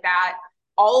things like that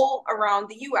all around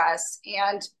the US.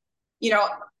 And,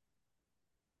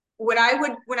 when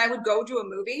I would go to a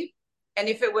movie, and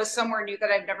if it was somewhere new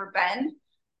that I've never been,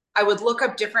 I would look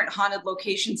up different haunted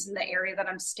locations in the area that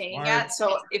I'm staying at.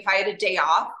 So if I had a day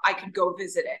off, I could go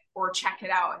visit it or check it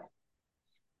out.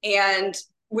 And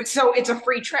so it's a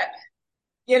free trip,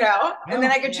 and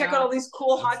then I could check out all these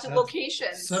cool haunted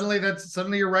locations.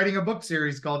 Suddenly you're writing a book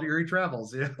series called Eerie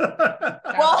Travels. Yeah.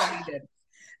 Well,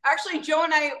 actually, Joe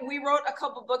and I, we wrote a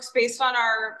couple books based on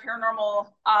our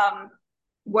paranormal,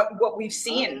 what we've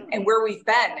seen and where we've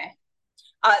been.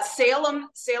 Salem,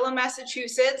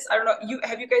 Massachusetts. I don't know.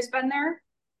 Have you guys been there?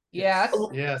 Yes.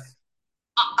 Yes.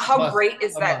 How great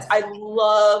is that? I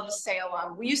love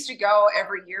Salem. We used to go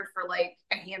every year for like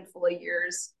a handful of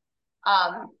years.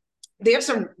 They have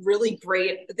some really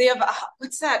great. They have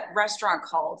what's that restaurant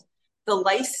called? The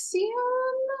Lyceum.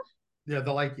 Yeah,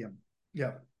 the Lyceum.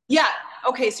 Yeah. Yeah.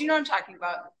 Okay, so you know what I'm talking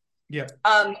about. Yeah.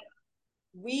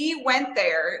 We went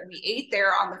there. We ate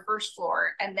there on the first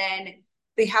floor, and then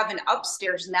they have an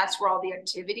upstairs, and that's where all the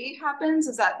activity happens.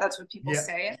 That's what people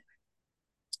say?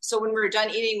 So when we were done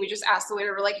eating, we just asked the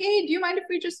waiter, we're like, hey, do you mind if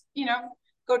we just,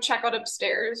 go check out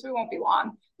upstairs? We won't be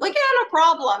long. Like, yeah, no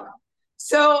problem.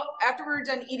 So after we were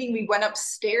done eating, we went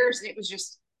upstairs, and it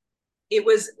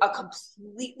was a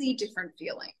completely different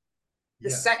feeling. The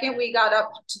second we got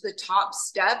up to the top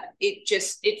step,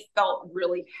 it felt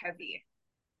really heavy.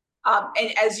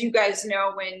 And as you guys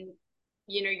know, when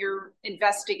you're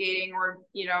investigating or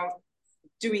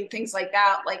doing things like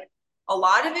that, like a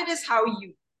lot of it is how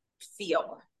you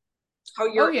feel, how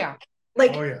you're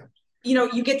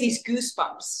you get these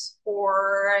goosebumps,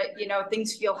 or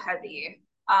things feel heavy,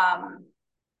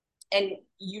 and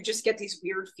you just get these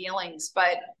weird feelings.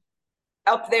 But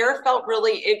up there felt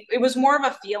really, it was more of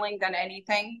a feeling than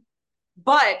anything.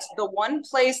 But the one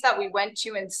place that we went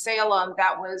to in Salem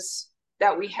that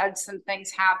we had some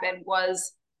things happen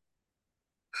was,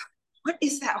 what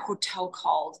is that hotel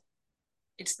called?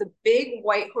 It's the big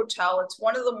white hotel. It's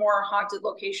one of the more haunted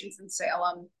locations in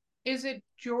Salem. Is it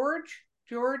George?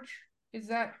 Is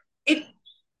that it?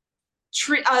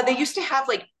 They used to have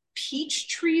like peach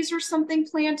trees or something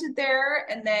planted there,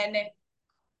 and then.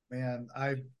 Man,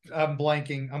 I'm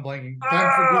blanking. Time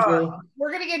for Google.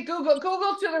 We're gonna get Google.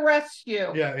 Google to the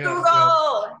rescue. Yeah.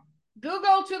 Google.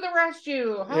 Google to the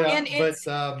rescue. Huh? Yeah,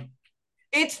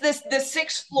 It's the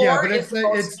sixth floor. Yeah, but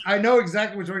it's I know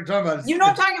exactly what you're talking about. You know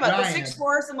what I'm talking about. Giant. The sixth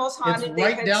floor is the most haunted. It's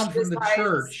right down from the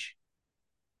church.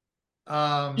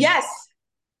 Yes.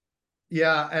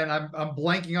 Yeah, and I'm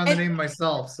blanking on the name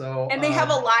myself. So and they have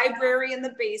a library in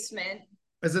the basement.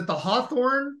 Is it the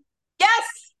Hawthorne?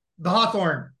 Yes. The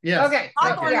Hawthorne. Yes. Okay.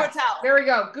 Hawthorne Hotel. There we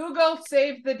go. Google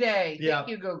saved the day. Yeah. Thank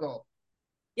you, Google.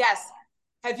 Yes.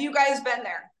 Have you guys been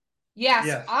there?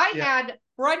 Yes. I had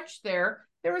brunch there.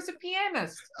 There was a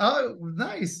pianist. Oh,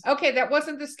 nice. Okay, that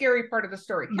wasn't the scary part of the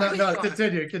story. No,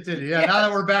 continue. Yeah, yes. Now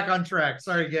that we're back on track.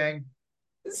 Sorry, gang.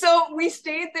 So we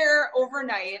stayed there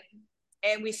overnight,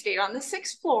 and we stayed on the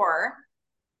sixth floor.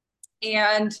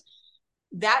 And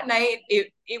that night,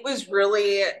 it was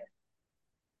really,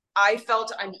 I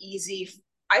felt uneasy.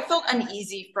 I felt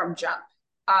uneasy from jump.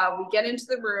 We get into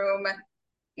the room,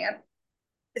 and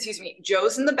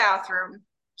Joe's in the bathroom.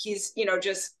 He's,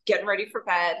 just getting ready for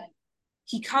bed.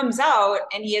 He comes out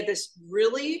and he had this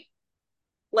really,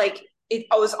 it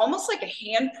was almost like a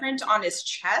handprint on his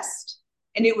chest,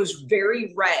 and it was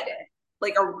very red,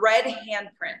 like a red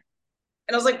handprint.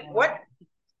 And I was like, what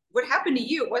happened to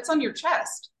you? What's on your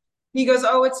chest? And he goes,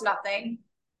 oh, it's nothing.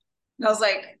 And I was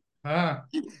like,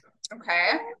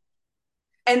 okay.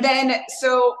 And then,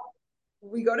 so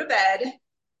we go to bed.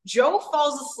 Joe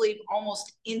falls asleep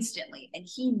almost instantly, and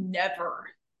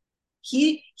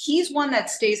he's one that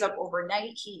stays up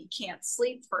overnight. He can't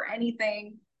sleep for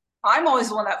anything. I'm always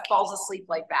the one that falls asleep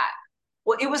like that.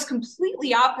 Well, it was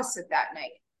completely opposite that night.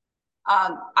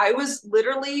 I was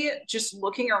literally just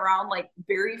looking around,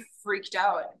 very freaked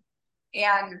out.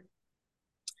 And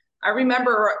I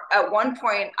remember at one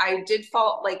point I did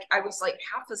fall, I was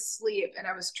half asleep, and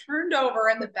I was turned over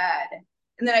in the bed,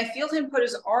 and then I feel him put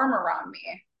his arm around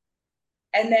me.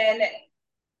 And then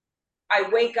I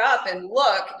wake up and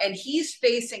look, and he's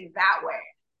facing that way.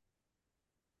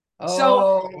 Oh.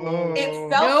 So it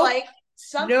felt like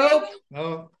something.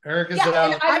 Oh, Erica's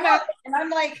out. And I'm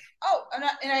like, oh,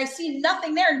 and I see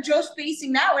nothing there. And Joe's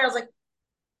facing that way. I was like,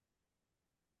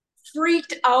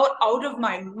 freaked out of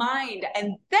my mind.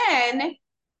 And then,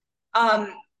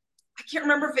 I can't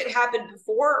remember if it happened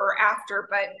before or after,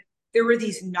 but there were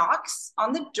these knocks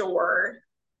on the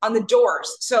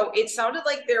doors. So it sounded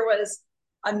like there was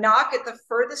a knock at the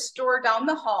furthest door down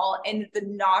the hall, and the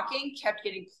knocking kept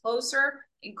getting closer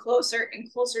and closer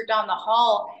and closer down the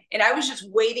hall. And I was just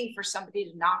waiting for somebody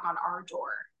to knock on our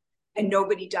door, and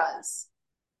nobody does.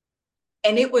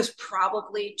 And it was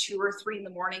probably 2 or 3 in the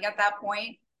morning at that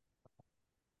point.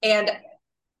 And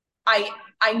I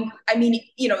mean,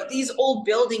 these old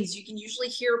buildings, you can usually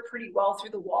hear pretty well through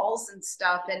the walls and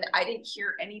stuff. And I didn't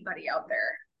hear anybody out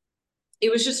there.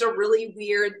 It was just a really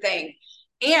weird thing.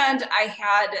 And I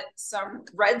had some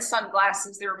red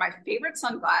sunglasses. They were my favorite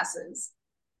sunglasses.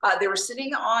 They were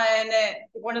sitting on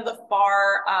one of the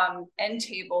far end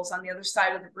tables on the other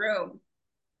side of the room.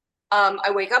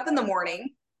 I wake up in the morning,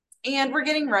 and we're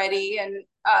getting ready. And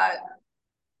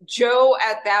Joe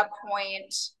at that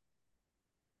point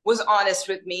was honest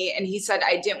with me. And he said,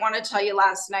 I didn't want to tell you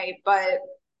last night, but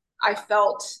I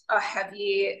felt a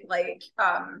heavy,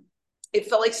 it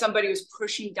felt like somebody was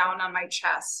pushing down on my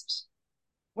chest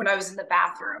when I was in the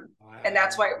bathroom. Wow. And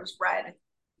that's why it was red.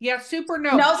 Yeah, super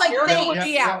no. And I was like, Erica would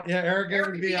be out. Yeah, Erica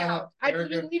would be out. I'd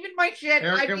be leaving my shit.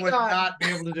 Erica would not be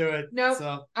able to do it. No,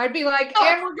 so. I'd be like,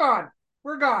 and we're gone.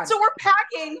 We're gone. So we're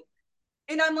packing,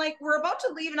 and I'm like, we're about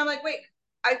to leave, and I'm like, wait,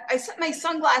 I set my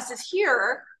sunglasses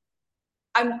here.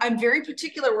 I'm very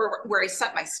particular where I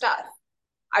set my stuff.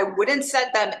 I wouldn't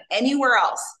set them anywhere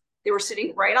else. They were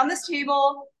sitting right on this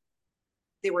table.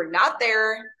 They were not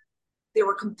there. They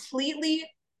were completely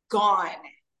gone.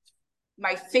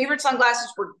 My favorite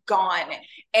sunglasses were gone.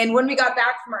 And when we got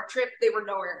back from our trip, they were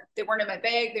nowhere. They weren't in my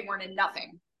bag. They weren't in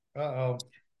nothing. Uh-oh.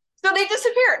 So they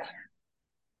disappeared.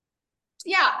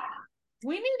 Yeah.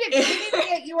 We need to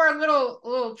get you our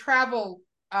little travel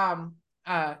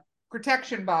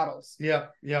protection bottles.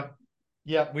 Yep.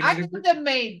 I need them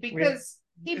made because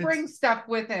he brings stuff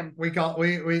with him. It's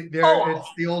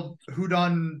the old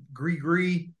Houdon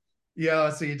Gris. Yeah,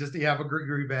 so you have a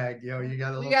Gris bag. We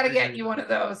gotta get you one of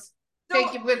those.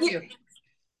 Take it with you.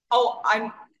 Oh,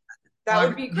 that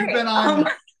would be great. You've been on.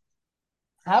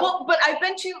 Well, but I've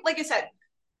been to, like I said,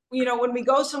 when we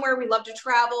go somewhere, we love to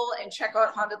travel and check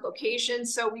out haunted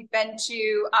locations. So we've been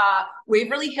to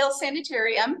Waverly Hills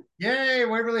Sanitarium. Yay,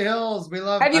 Waverly Hills! We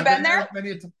love. Have you been there?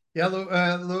 Yeah,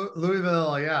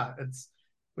 Louisville. Yeah,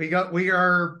 we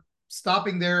are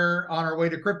stopping there on our way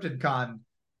to CryptidCon,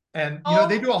 and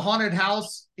they do a haunted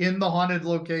house in the haunted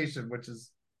location, which is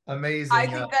amazing. I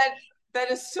think that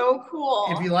is so cool.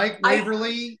 If you like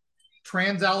Waverly,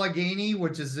 Trans-Allegheny,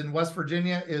 which is in West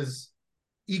Virginia, is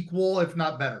equal, if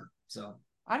not better. So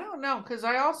I don't know, because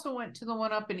I also went to the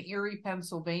one up in Erie,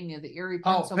 Pennsylvania, the Erie,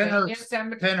 Pennsylvania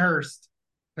cemetery.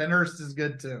 Penhurst is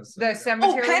good too. So. The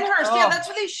cemetery. Penhurst, yeah, that's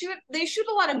where they shoot. They shoot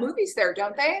a lot of movies there,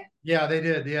 don't they? Yeah, they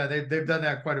did. Yeah, they've done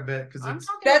that quite a bit because it's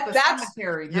that's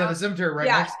cemetery. Yeah, the cemetery right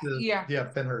next to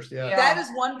Penhurst. Yeah, that is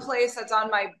one place that's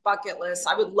on my bucket list.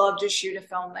 I would love to shoot a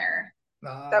film there.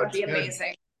 That would be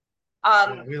amazing.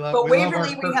 But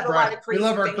Waverly, we had a lot of crazy. We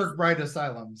love our Kirkbride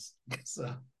asylums.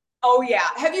 So. Oh yeah.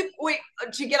 Have you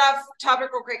to get off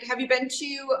topic real quick? Have you been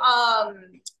to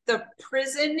the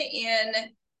prison in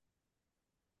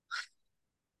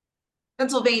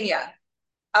Pennsylvania?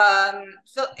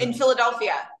 In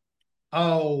Philadelphia?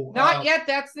 Oh, not yet.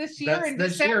 That's this year in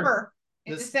December.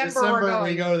 In December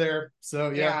we go there. So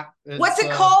yeah. What's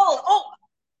it called?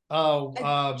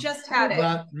 I just had it.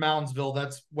 Not Moundsville.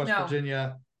 That's West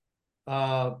Virginia.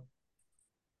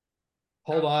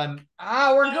 Hold on.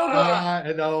 We're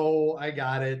Googling. No, I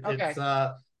got it. Okay.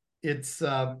 It's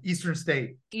Eastern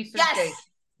State. Eastern State.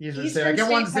 Eastern State. I get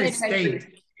one to say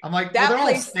state. I'm like, they're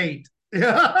all state.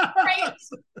 Right.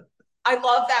 I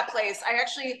love that place. I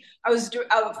was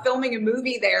filming a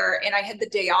movie there, and I had the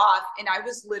day off, and I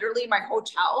was literally, my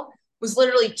hotel was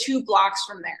literally 2 blocks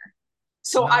from there.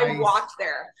 So nice. I walked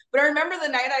there. But I remember the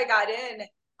night I got in,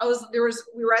 we were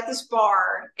at this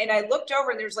bar, and I looked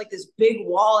over, and there's like this big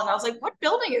wall, and I was like, what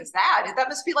building is that? That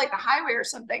must be like the highway or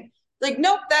something. Like,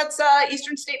 nope, that's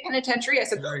Eastern State Penitentiary. I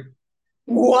said,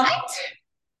 what?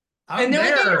 And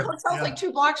they're like, your hotel's like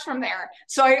 2 blocks from there.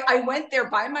 So I went there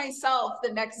by myself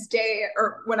the next day,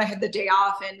 or when I had the day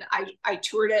off, and I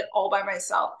toured it all by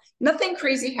myself. Nothing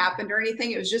crazy happened or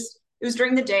anything. It was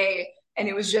during the day, and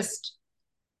it was just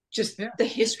the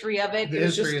history of it. It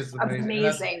was just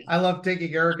amazing. I love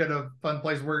taking Erica to fun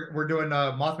place. We're doing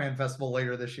a Mothman Festival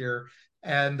later this year,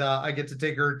 and I get to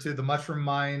take her to the Mushroom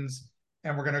Mines,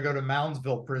 and we're gonna go to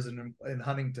Moundsville Prison in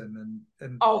Huntington,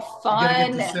 and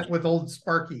fun! Get to sit with old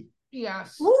Sparky.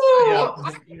 Yes. Yeah.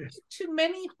 I've been to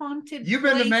many haunted You've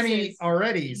been to many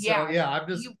already. So I'm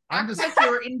just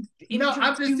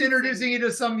introducing you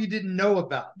to some you didn't know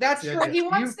about. That's true. He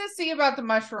wants to see about the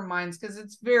Mushroom Mines because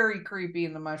it's very creepy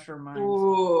in the Mushroom Mines.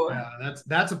 Ooh. Yeah,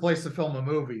 that's a place to film a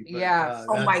movie. But,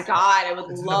 oh my God, I would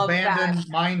love an abandoned that.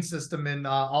 mine system in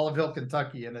Olive Hill,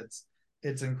 Kentucky, and it's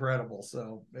incredible.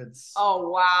 So it's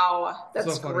wow,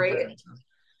 that's so great.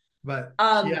 But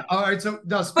all right. So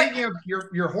now, speaking of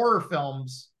your horror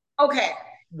films, okay,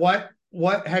 what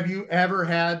have you ever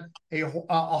had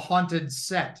a haunted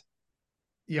set,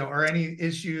 or any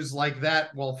issues like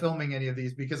that while filming any of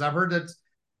these? Because I've heard that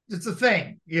it's a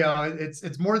thing.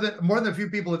 It's more than a few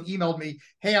people have emailed me,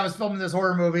 hey, I was filming this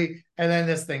horror movie and then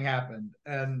this thing happened,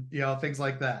 and things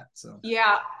like that. So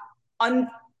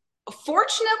unfortunately,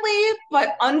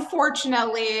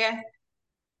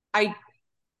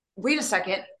 wait a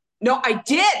second. No, I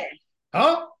did.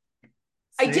 Oh,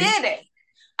 I did it.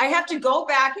 I have to go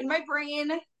back in my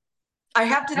brain. I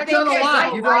have to think. You've done a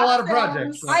lot. You've done a lot of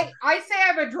projects. So. I say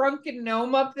I have a drunken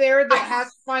gnome up there that has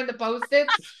to find the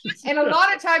Post-its, and a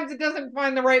lot of times it doesn't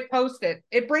find the right Post-it.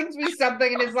 It brings me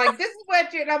something, and it's like, this is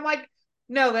what you. And I'm like,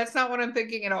 no, that's not what I'm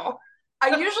thinking at all.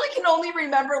 I usually can only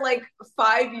remember like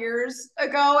 5 years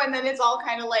ago, and then it's all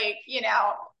kind of like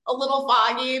a little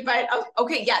foggy. But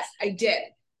okay, yes, I did.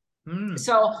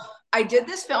 So I did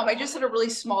this film. I just had a really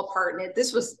small part in it.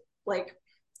 This was like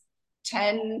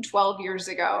 10, 12 years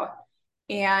ago.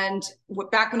 And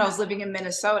back when I was living in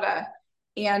Minnesota.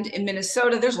 And in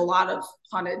Minnesota, there's a lot of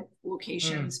haunted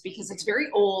locations because it's very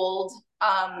old.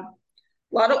 A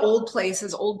lot of old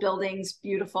places, old buildings,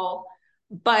 beautiful.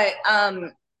 But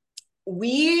the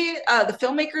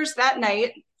filmmakers that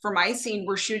night for my scene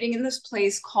were shooting in this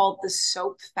place called the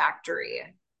Soap Factory.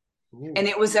 Ooh. And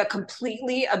it was a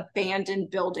completely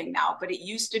abandoned building now, but it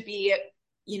used to be,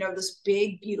 this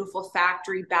big, beautiful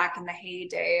factory back in the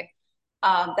heyday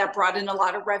that brought in a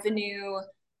lot of revenue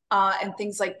and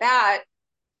things like that.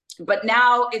 But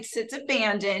now it sits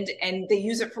abandoned, and they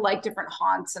use it for like different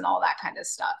haunts and all that kind of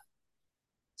stuff.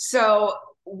 So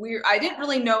I didn't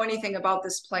really know anything about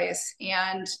this place.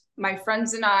 And my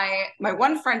friends and my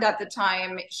one friend at the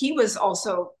time, he was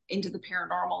also into the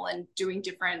paranormal and doing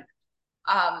different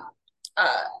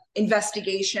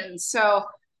investigations. So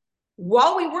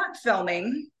while we weren't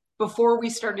filming, before we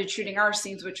started shooting our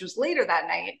scenes, which was later that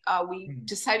night, we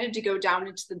decided to go down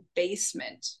into the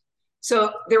basement.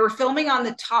 So they were filming on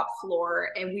the top floor,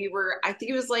 and I think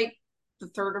it was like the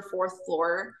 3rd or 4th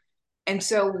floor. And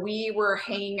so we were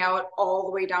hanging out all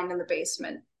the way down in the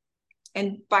basement.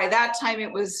 And by that time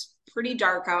it was pretty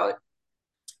dark out,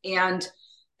 and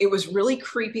It was really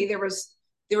creepy. There was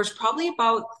probably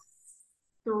about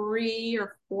 3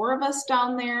 or 4 of us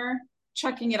down there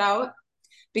checking it out,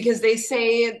 because they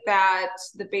say that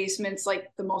the basement's like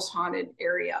the most haunted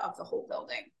area of the whole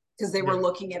building, because they were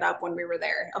looking it up when we were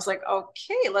there. I was like,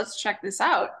 okay, let's check this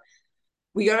out.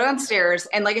 We go downstairs,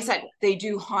 and like I said, they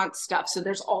do haunt stuff. So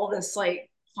there's all this like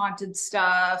haunted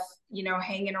stuff, you know,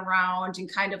 hanging around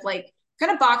and kind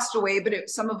of boxed away, but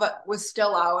some of it was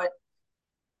still out.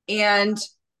 And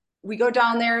we go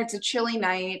down there. It's a chilly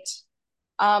night,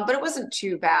 but it wasn't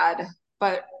too bad.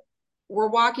 But we're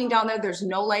walking down there. There's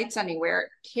no lights anywhere,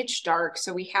 pitch dark.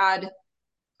 So we had,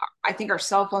 I think, our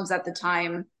cell phones at the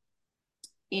time,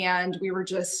 and we were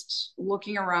just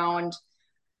looking around.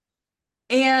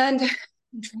 And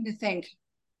I'm trying to think.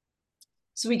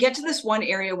 So we get to this one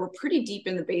area. We're pretty deep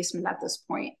in the basement at this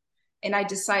point. And I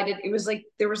decided it was like,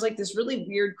 there was like this really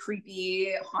weird,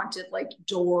 creepy, haunted like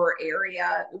door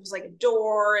area. It was like a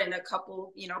door and a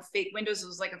couple, you know, fake windows. It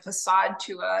was like a facade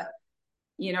to a,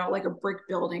 you know, like a brick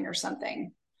building or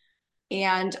something.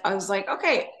 And I was like,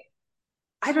 okay,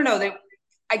 I don't know.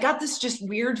 I got this just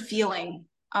weird feeling.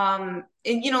 And,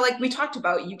 you know, like we talked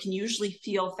about, you can usually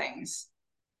feel things.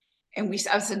 And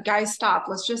I said, guys, stop.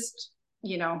 Let's just,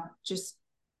 you know, just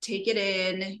take it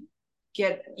in,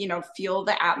 get, you know, feel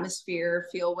the atmosphere,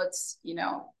 feel what's, you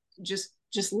know, just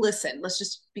listen. Let's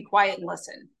just be quiet and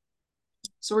listen.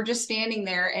 So we're just standing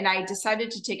there, and I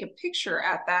decided to take a picture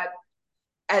at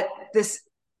this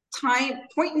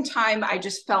point in time. I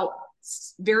just felt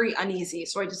very uneasy.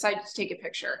 So I decided to take a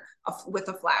picture with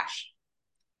a flash.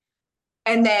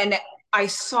 And then I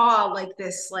saw like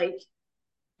this, like,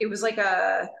 it was like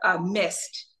a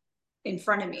mist in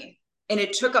front of me, and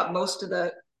it took up most of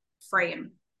the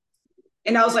frame.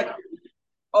 And I was like,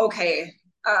 okay,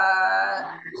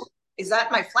 is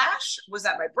that my flash? Was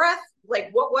that my breath? Like,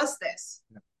 what was this?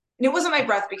 And it wasn't my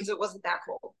breath, because it wasn't that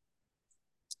cold.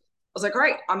 I was like, all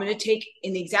right, I'm going to take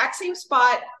in the exact same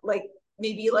spot, like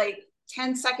maybe like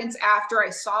 10 seconds after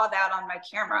I saw that on my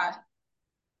camera,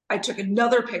 I took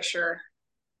another picture,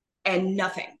 and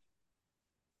nothing.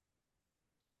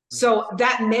 So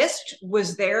that mist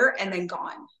was there and then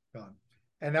gone.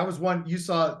 And that was one you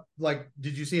saw, like,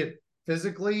 did you see it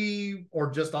physically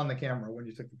or just on the camera when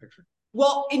you took the picture?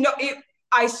 Well, you know,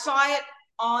 I saw it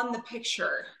on the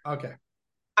picture. Okay.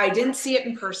 I didn't see it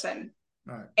in person.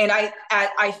 All right. And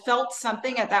I felt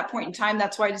something at that point in time.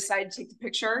 That's why I decided to take the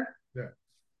picture. Yeah.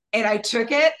 And I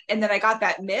took it, and then I got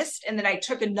that mist, and then I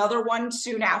took another one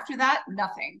soon after that.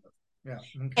 Nothing. Yeah.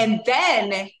 Okay. And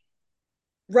then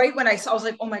right when I was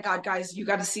like, oh my God, guys, you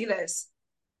got to see this.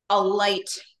 A light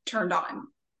turned on.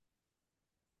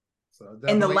 So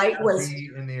and the light was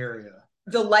in the area.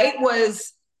 The light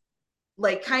was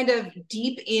like kind of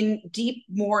deep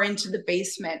more into the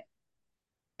basement.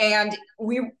 And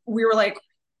we were like,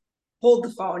 hold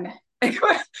the phone.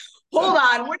 Hold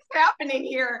on, what's happening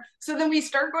here? So then we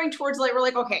start going towards the light. We're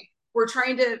like, okay, we're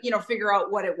trying to, you know, figure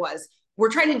out what it was. We're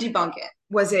trying to debunk it.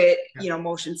 Was it, you know,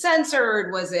 motion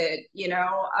censored? Was it, you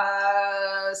know,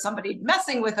 somebody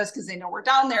messing with us because they know we're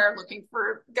down there looking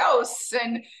for ghosts?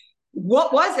 And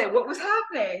what was it? What was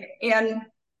happening? And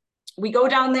we go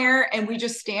down there, and we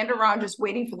just stand around just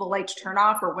waiting for the light to turn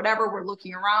off or whatever. We're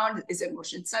looking around. Is it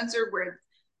motion censored?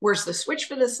 Where's the switch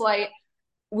for this light?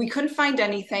 We couldn't find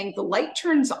anything. The light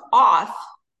turns off.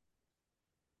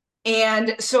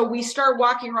 And so we start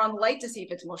walking around the light to see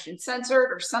if it's motion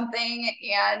censored or something,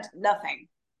 and nothing.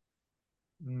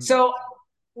 So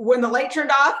when the light turned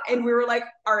off, and we were like,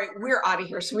 all right, we're out of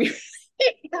here. So we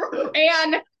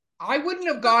ran. I wouldn't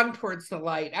have gone towards the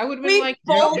light. I would have been like,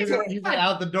 you got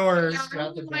out the doors.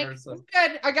 Out the doors.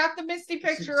 Good. I got the misty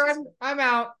picture. I'm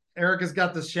out. Erica's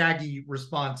got the Shaggy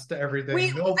response to everything.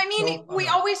 We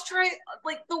always try,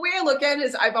 like, the way I look at it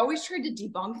is I've always tried to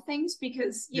debunk things,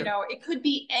 because, you know, it could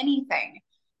be anything.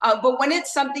 But when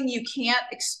it's something you can't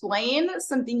explain,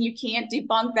 something you can't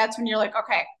debunk, that's when you're like,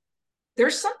 okay,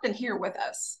 there's something here with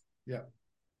us. Yeah.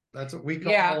 That's what we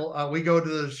call, we go to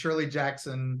the Shirley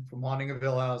Jackson from Haunting of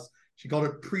Hill House. She called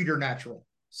it preternatural.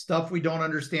 Stuff we don't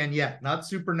understand yet. Not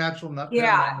supernatural, not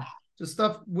paranormal. Just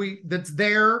stuff that's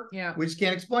there. Yeah. We just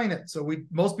can't explain it. So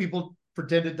most people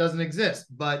pretend it doesn't exist,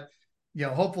 but, you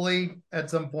know, hopefully at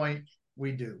some point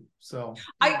we do. So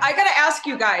I got to ask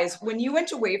you guys, when you went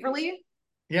to Waverly,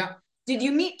 did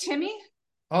you meet Timmy?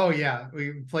 Oh yeah.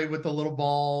 We played with the little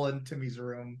ball in Timmy's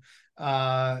room.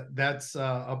 That's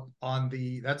up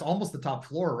on that's almost the top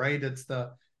floor, right? It's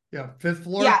the 5th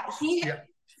floor.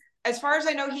 As far as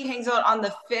I know, he hangs out on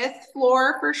the 5th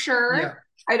floor for sure. Yeah.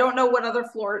 I don't know what other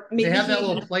floor. Maybe they have that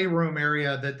little playroom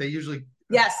area that they usually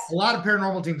Yes. A lot of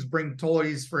paranormal teams bring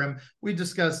toys for him. We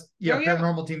discussed,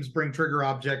 paranormal teams bring trigger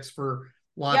objects for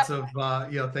lots of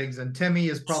things. And Timmy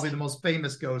is probably the most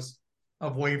famous ghost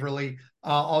of Waverly.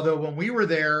 Although when we were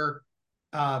there,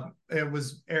 it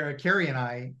was Carrie and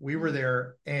I, we were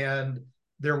there, and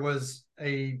there was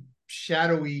a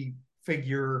shadowy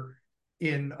figure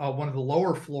in one of the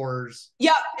lower floors.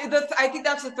 Yeah, I think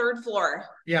that's the third floor.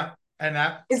 Yeah. And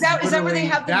that is that where they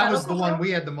have that was the one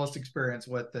we had the most experience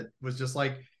with, that was just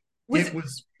like it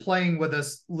was playing with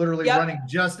us, literally running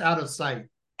just out of sight.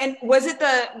 And was it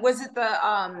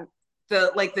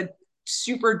the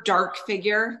super dark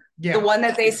figure? Yeah. The one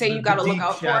that they say you got to look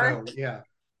out for? Yeah.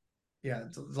 Yeah.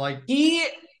 It's like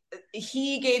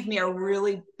he gave me a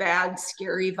really bad,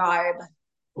 scary vibe.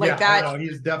 Like that. No,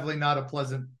 he's definitely not a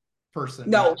pleasant person.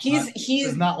 No,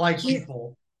 he's not like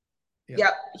people.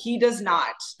 Yep, he does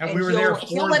not. And we were there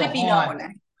for let it be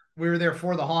known. We were there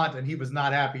for the haunt, and he was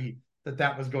not happy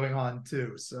that was going on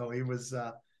too. So he was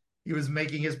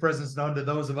making his presence known to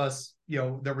those of us,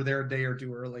 that were there a day or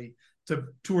two early to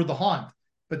tour the haunt.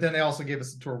 But then they also gave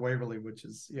us a tour of Waverly, which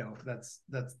is, that's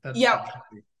yeah.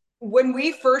 When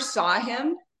we first saw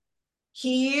him,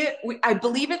 I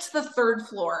believe it's the third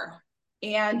floor.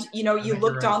 And you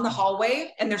look down the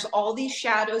hallway, and there's all these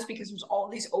shadows because there's all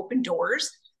these open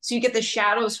doors. So you get the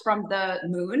shadows from the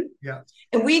moon. Yeah.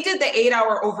 And we did the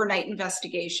 8-hour overnight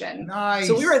investigation. Nice.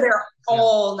 So we were there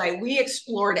all night. We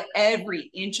explored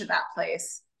every inch of that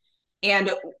place.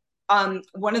 And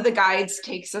one of the guides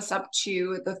takes us up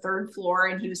to the third floor,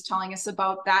 and he was telling us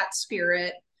about that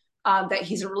spirit, that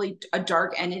he's a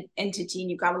dark entity, and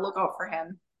you got to look out for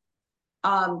him.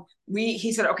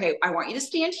 He said, okay, I want you to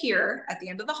stand here at the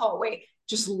end of the hallway.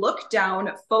 Just look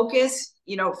down, focus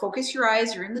your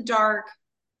eyes. You're in the dark.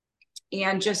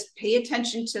 And just pay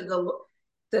attention to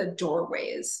the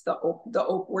doorways,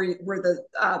 where the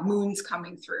moon's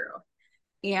coming through.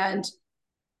 And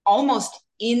almost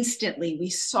instantly, we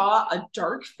saw a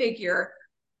dark figure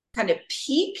kind of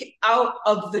peek out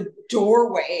of the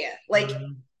doorway. Like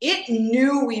it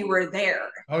knew we were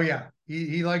there. Oh yeah,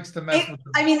 he likes to mess with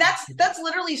them. I mean, that's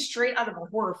literally straight out of a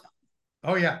horror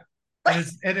film. Oh yeah,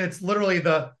 and it's literally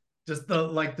the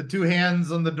two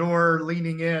hands on the door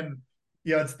leaning in.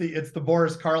 Yeah, it's the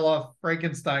Boris Karloff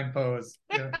Frankenstein pose.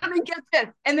 Yeah. And he gets it,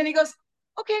 and then he goes,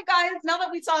 "Okay, guys, now that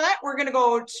we saw that, we're gonna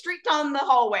go straight down the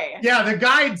hallway." Yeah, the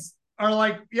guides are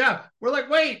like, "Yeah," we're like,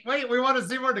 "Wait, we want to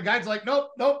see more." The guide's like,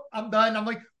 "Nope, I'm done." I'm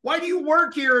like, "Why do you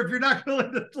work here if you're not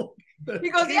going to?"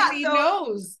 He goes, "Yeah, he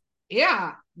knows.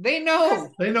 Yeah, they know.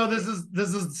 They know this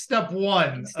is step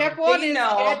one. Step one is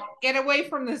get away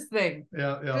from this thing."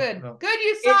 Yeah. Good.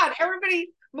 You saw it.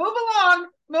 Everybody, move along.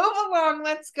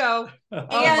 Let's go. Oh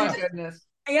my goodness.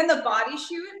 And the body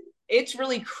shoot, it's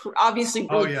really obviously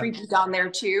really creepy down there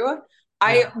too.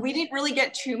 We didn't really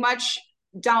get too much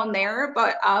down there,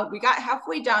 but we got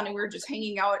halfway down and we were just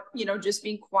hanging out, just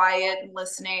being quiet and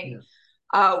listening.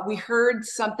 We heard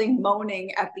something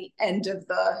moaning at the end of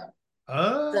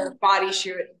the body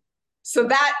shoot. So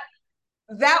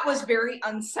that was very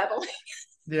unsettling.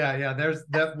 Yeah. There's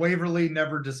that. Waverly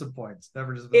never disappoints.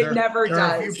 It never does. There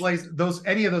are a few places,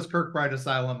 any of those Kirkbride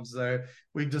asylums.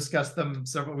 We've discussed them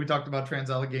several. We talked about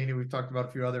Trans-Allegheny. We've talked about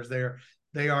a few others.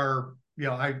 They are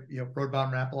road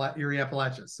bound Erie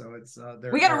Appalachia. So it's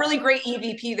we got a really great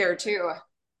EVP there too.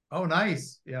 Oh,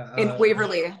 nice. Yeah. In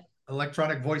Waverly.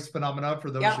 Electronic voice phenomena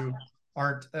for those who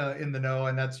aren't in the know,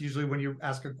 and that's usually when you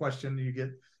ask a question, you get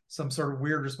some sort of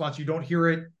weird response. You don't hear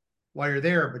it while you're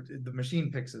there, but the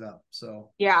machine picks it up.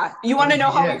 So yeah, you want to know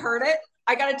how we heard it?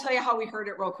 I got to tell you how we heard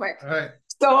it real quick. All right.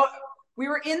 So we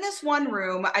were in this one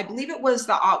room. I believe it was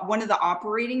one of the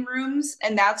operating rooms,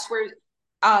 and that's where,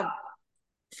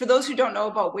 for those who don't know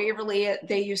about Waverly,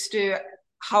 they used to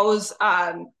house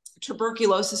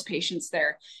tuberculosis patients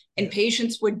there, and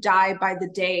patients would die by the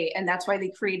day, and that's why they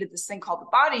created this thing called the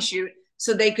body chute,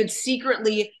 so they could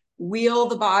secretly wheel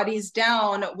the bodies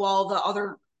down while the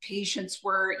other patients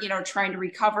were, trying to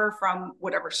recover from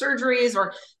whatever surgeries,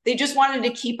 or they just wanted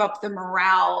to keep up the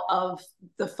morale of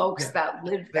the folks that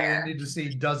lived there. They need to see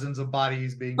dozens of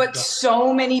bodies being but done.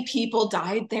 So many people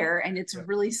died there, and it's a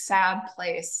really sad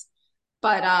place.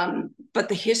 But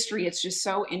the history, it's just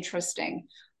so interesting.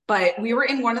 But we were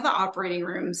in one of the operating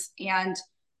rooms, and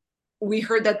we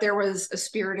heard that there was a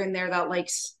spirit in there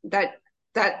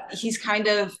that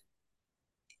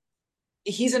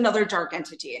he's another dark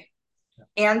entity.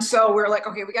 And so we're like,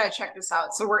 okay, we got to check this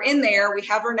out. So we're in there. We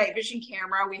have our night vision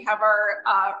camera. We have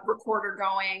our recorder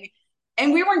going.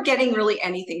 And we weren't getting really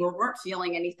anything. We weren't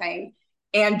feeling anything.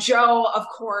 And Joe, of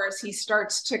course, he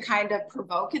starts to kind of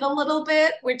provoke it a little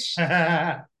bit, which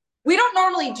we don't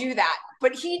normally do that.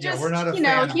 but he just, we're not a you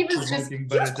know, fan he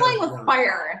was playing with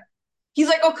fire. He's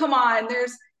like, oh, come on,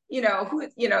 there's, you know,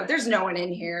 there's no one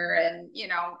in here. And, you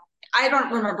know, I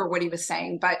don't remember what he was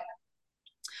saying, but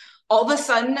all of a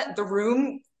sudden the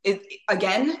room,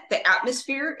 again, the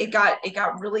atmosphere, it got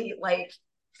really like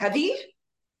heavy,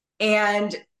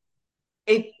 and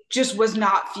it just was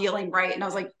not feeling right. And I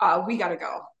was like, we got to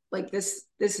go. Like this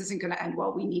isn't going to end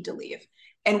well. We need to leave.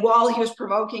 And while he was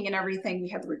provoking and everything, we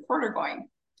had the recorder going.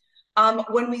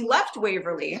 When we left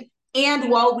Waverly,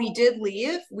 and while we did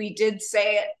leave, we did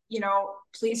say, you know,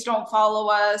 please don't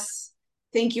follow us.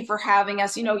 Thank you for having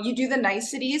us. You know, you do the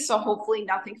niceties, so hopefully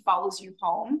nothing follows you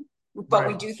home. But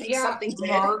we do think something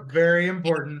did. Very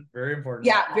important. Very important.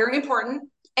 Yeah, very important.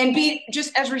 And be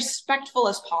just as respectful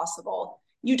as possible.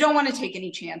 You don't want to take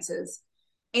any chances.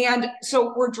 And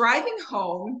so we're driving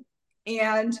home,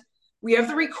 and we have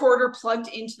the recorder plugged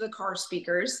into the car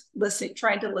speakers,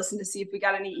 trying to listen to see if we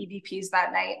got any EVPs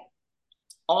that night.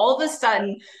 All of a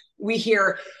sudden, we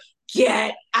hear,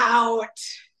 "Get out."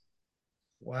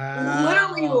 Wow.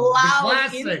 Literally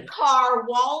loud in the car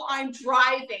while I'm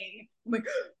driving. I'm like,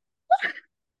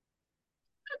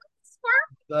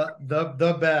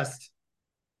 the best.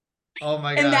 Oh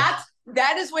my god. And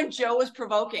that is when Joe was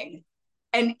provoking.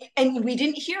 And we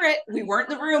didn't hear it. We weren't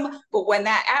in the room, but when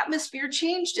that atmosphere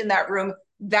changed in that room,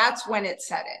 that's when it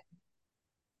said it.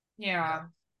 Yeah.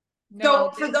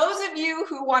 No, so for those of you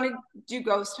who want to do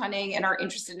ghost hunting and are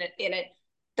interested in it,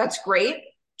 that's great.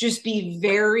 Just be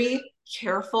very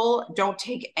careful. Don't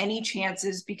take any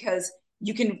chances, because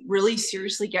you can really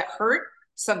seriously get hurt.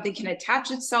 Something can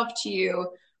attach itself to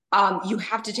you. You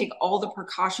have to take all the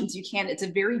precautions you can. It's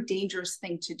a very dangerous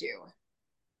thing to do.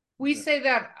 We say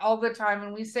that all the time,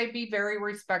 and we say be very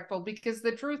respectful, because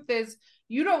the truth is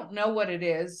you don't know what it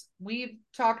is. We've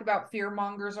talked about fear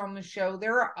mongers on the show.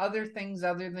 There are other things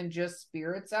other than just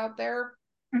spirits out there.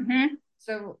 Mm-hmm.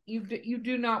 So you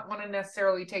do not want to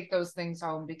necessarily take those things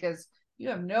home, because you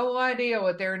have no idea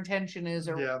what their intention is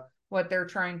or what they're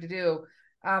trying to do.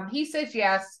 He says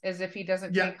yes, as if he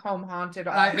doesn't take home haunted.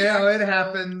 I know it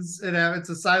happens. It's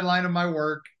a sideline of my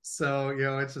work. So, you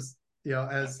know, it's just, you know,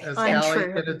 as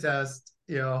Callie can attest,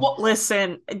 you know. Well,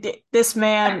 listen, this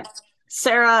man,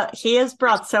 Sarah, he has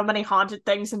brought so many haunted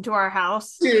things into our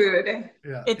house. Dude.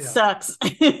 It sucks.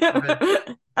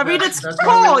 I mean, it's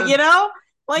cool, you know?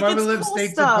 Like, it's we live cool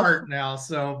states stuff. apart now,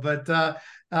 so, but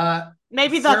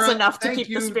maybe that's Sarah, enough to keep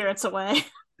the spirits away.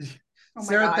 Oh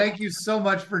Sarah, thank you so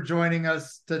much for joining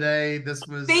us today. This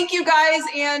was... Thank you, guys.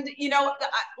 And, you know,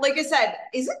 like I said,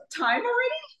 is it time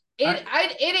already?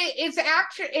 It's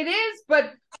actually, it is,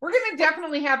 but we're going to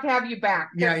definitely have to have you back.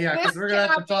 Yeah, because we're going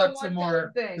to have to talk some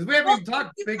more. Because we haven't even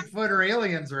talked Bigfoot or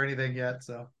aliens or anything yet,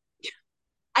 so.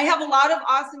 I have a lot of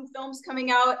awesome films coming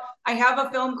out. I have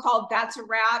a film called That's a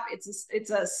Wrap.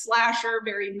 It's a slasher,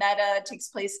 very meta. It takes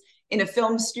place in a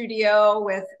film studio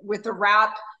with a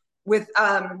rap, with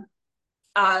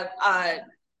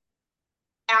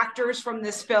actors from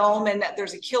this film, and that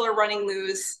there's a killer running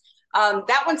loose.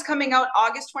 That one's coming out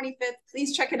August 25th.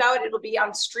 Please check it out. It'll be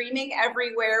on streaming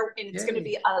everywhere, and it's going to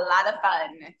be a lot of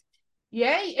fun.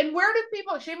 Yay. And where do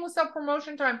people, shameless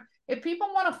self-promotion time, if people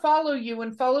want to follow you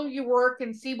and follow your work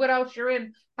and see what else you're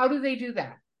in, how do they do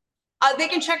that? They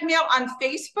can check me out on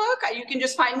Facebook. You can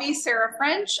just find me, Sarah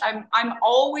French. I'm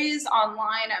always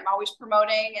online. I'm always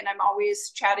promoting, and I'm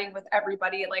always chatting with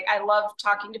everybody. Like, I love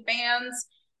talking to fans.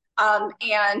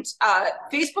 And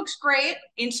Facebook's great.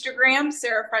 Instagram,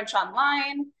 Sarah French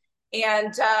Online.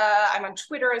 And I'm on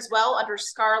Twitter as well, under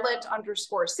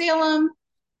Scarlet_Salem.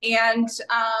 And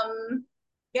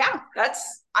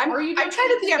I'm trying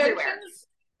to be everywhere.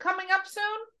 Coming up soon?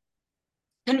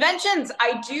 Conventions.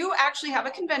 I do actually have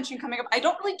a convention coming up. I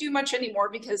don't really do much anymore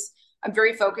because I'm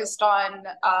very focused on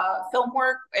film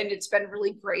work, and it's been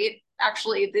really great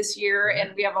actually this year.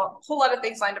 And we have a whole lot of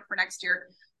things lined up for next year.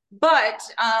 But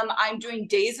I'm doing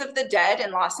Days of the Dead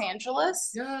in Los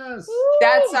Angeles. Yes.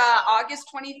 That's August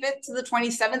 25th to the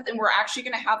 27th. And we're actually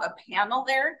going to have a panel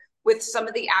there with some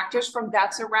of the actors from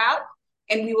That's a Wrap.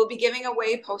 And we will be giving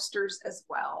away posters as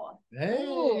well.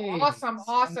 Hey, awesome.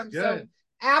 So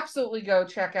absolutely go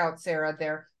check out Sarah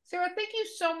there. Sarah, thank you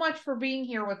so much for being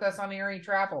here with us on Eerie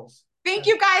Travels. Thank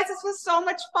you, guys. This was so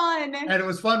much fun. And it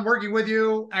was fun working with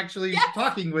you, actually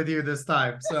talking with you this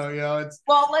time. So, you know,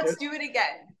 Well, let's do it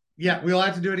again. Yeah, we'll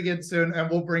have to do it again soon, and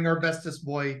we'll bring our bestest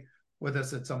boy with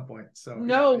us at some point. So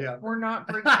no, we're not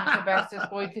bringing the bestest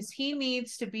boy because he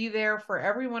needs to be there for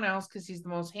everyone else because he's the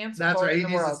most handsome. That's boy right. in He the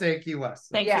needs world. to stay at Key West.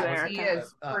 Thank you, Erica. He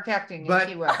is protecting But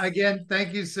Key West. again,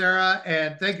 thank you, Sarah,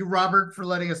 and thank you, Robert, for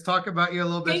letting us talk about you a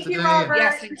little bit Thank today. you, Robert.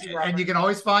 Yes, thank you, Robert. And you can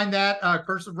always find that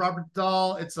Curse of Robert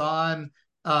Dahl. It's on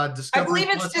Discovery. I believe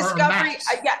it's Plus, Discovery.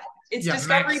 It's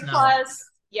Discovery Plus.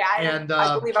 Yeah, and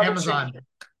I believe Amazon.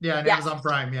 Yeah, and Amazon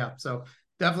Prime. Yeah, so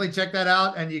definitely check that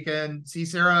out, and you can see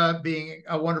Sarah being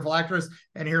a wonderful actress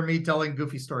and hear me telling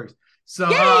goofy stories. So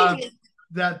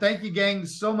thank you, gang,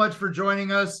 so much for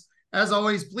joining us. As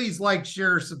always, please like,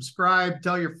 share, subscribe,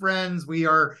 tell your friends. We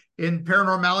are in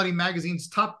Paranormality Magazine's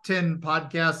top 10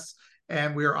 podcasts,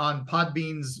 and we are on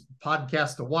Podbean's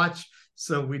podcast to watch.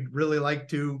 So we'd really like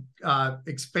to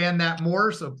expand that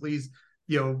more. So please,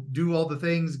 do all the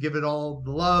things, give it all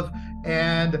the love,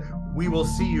 and we will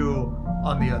see you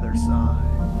on the other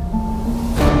side.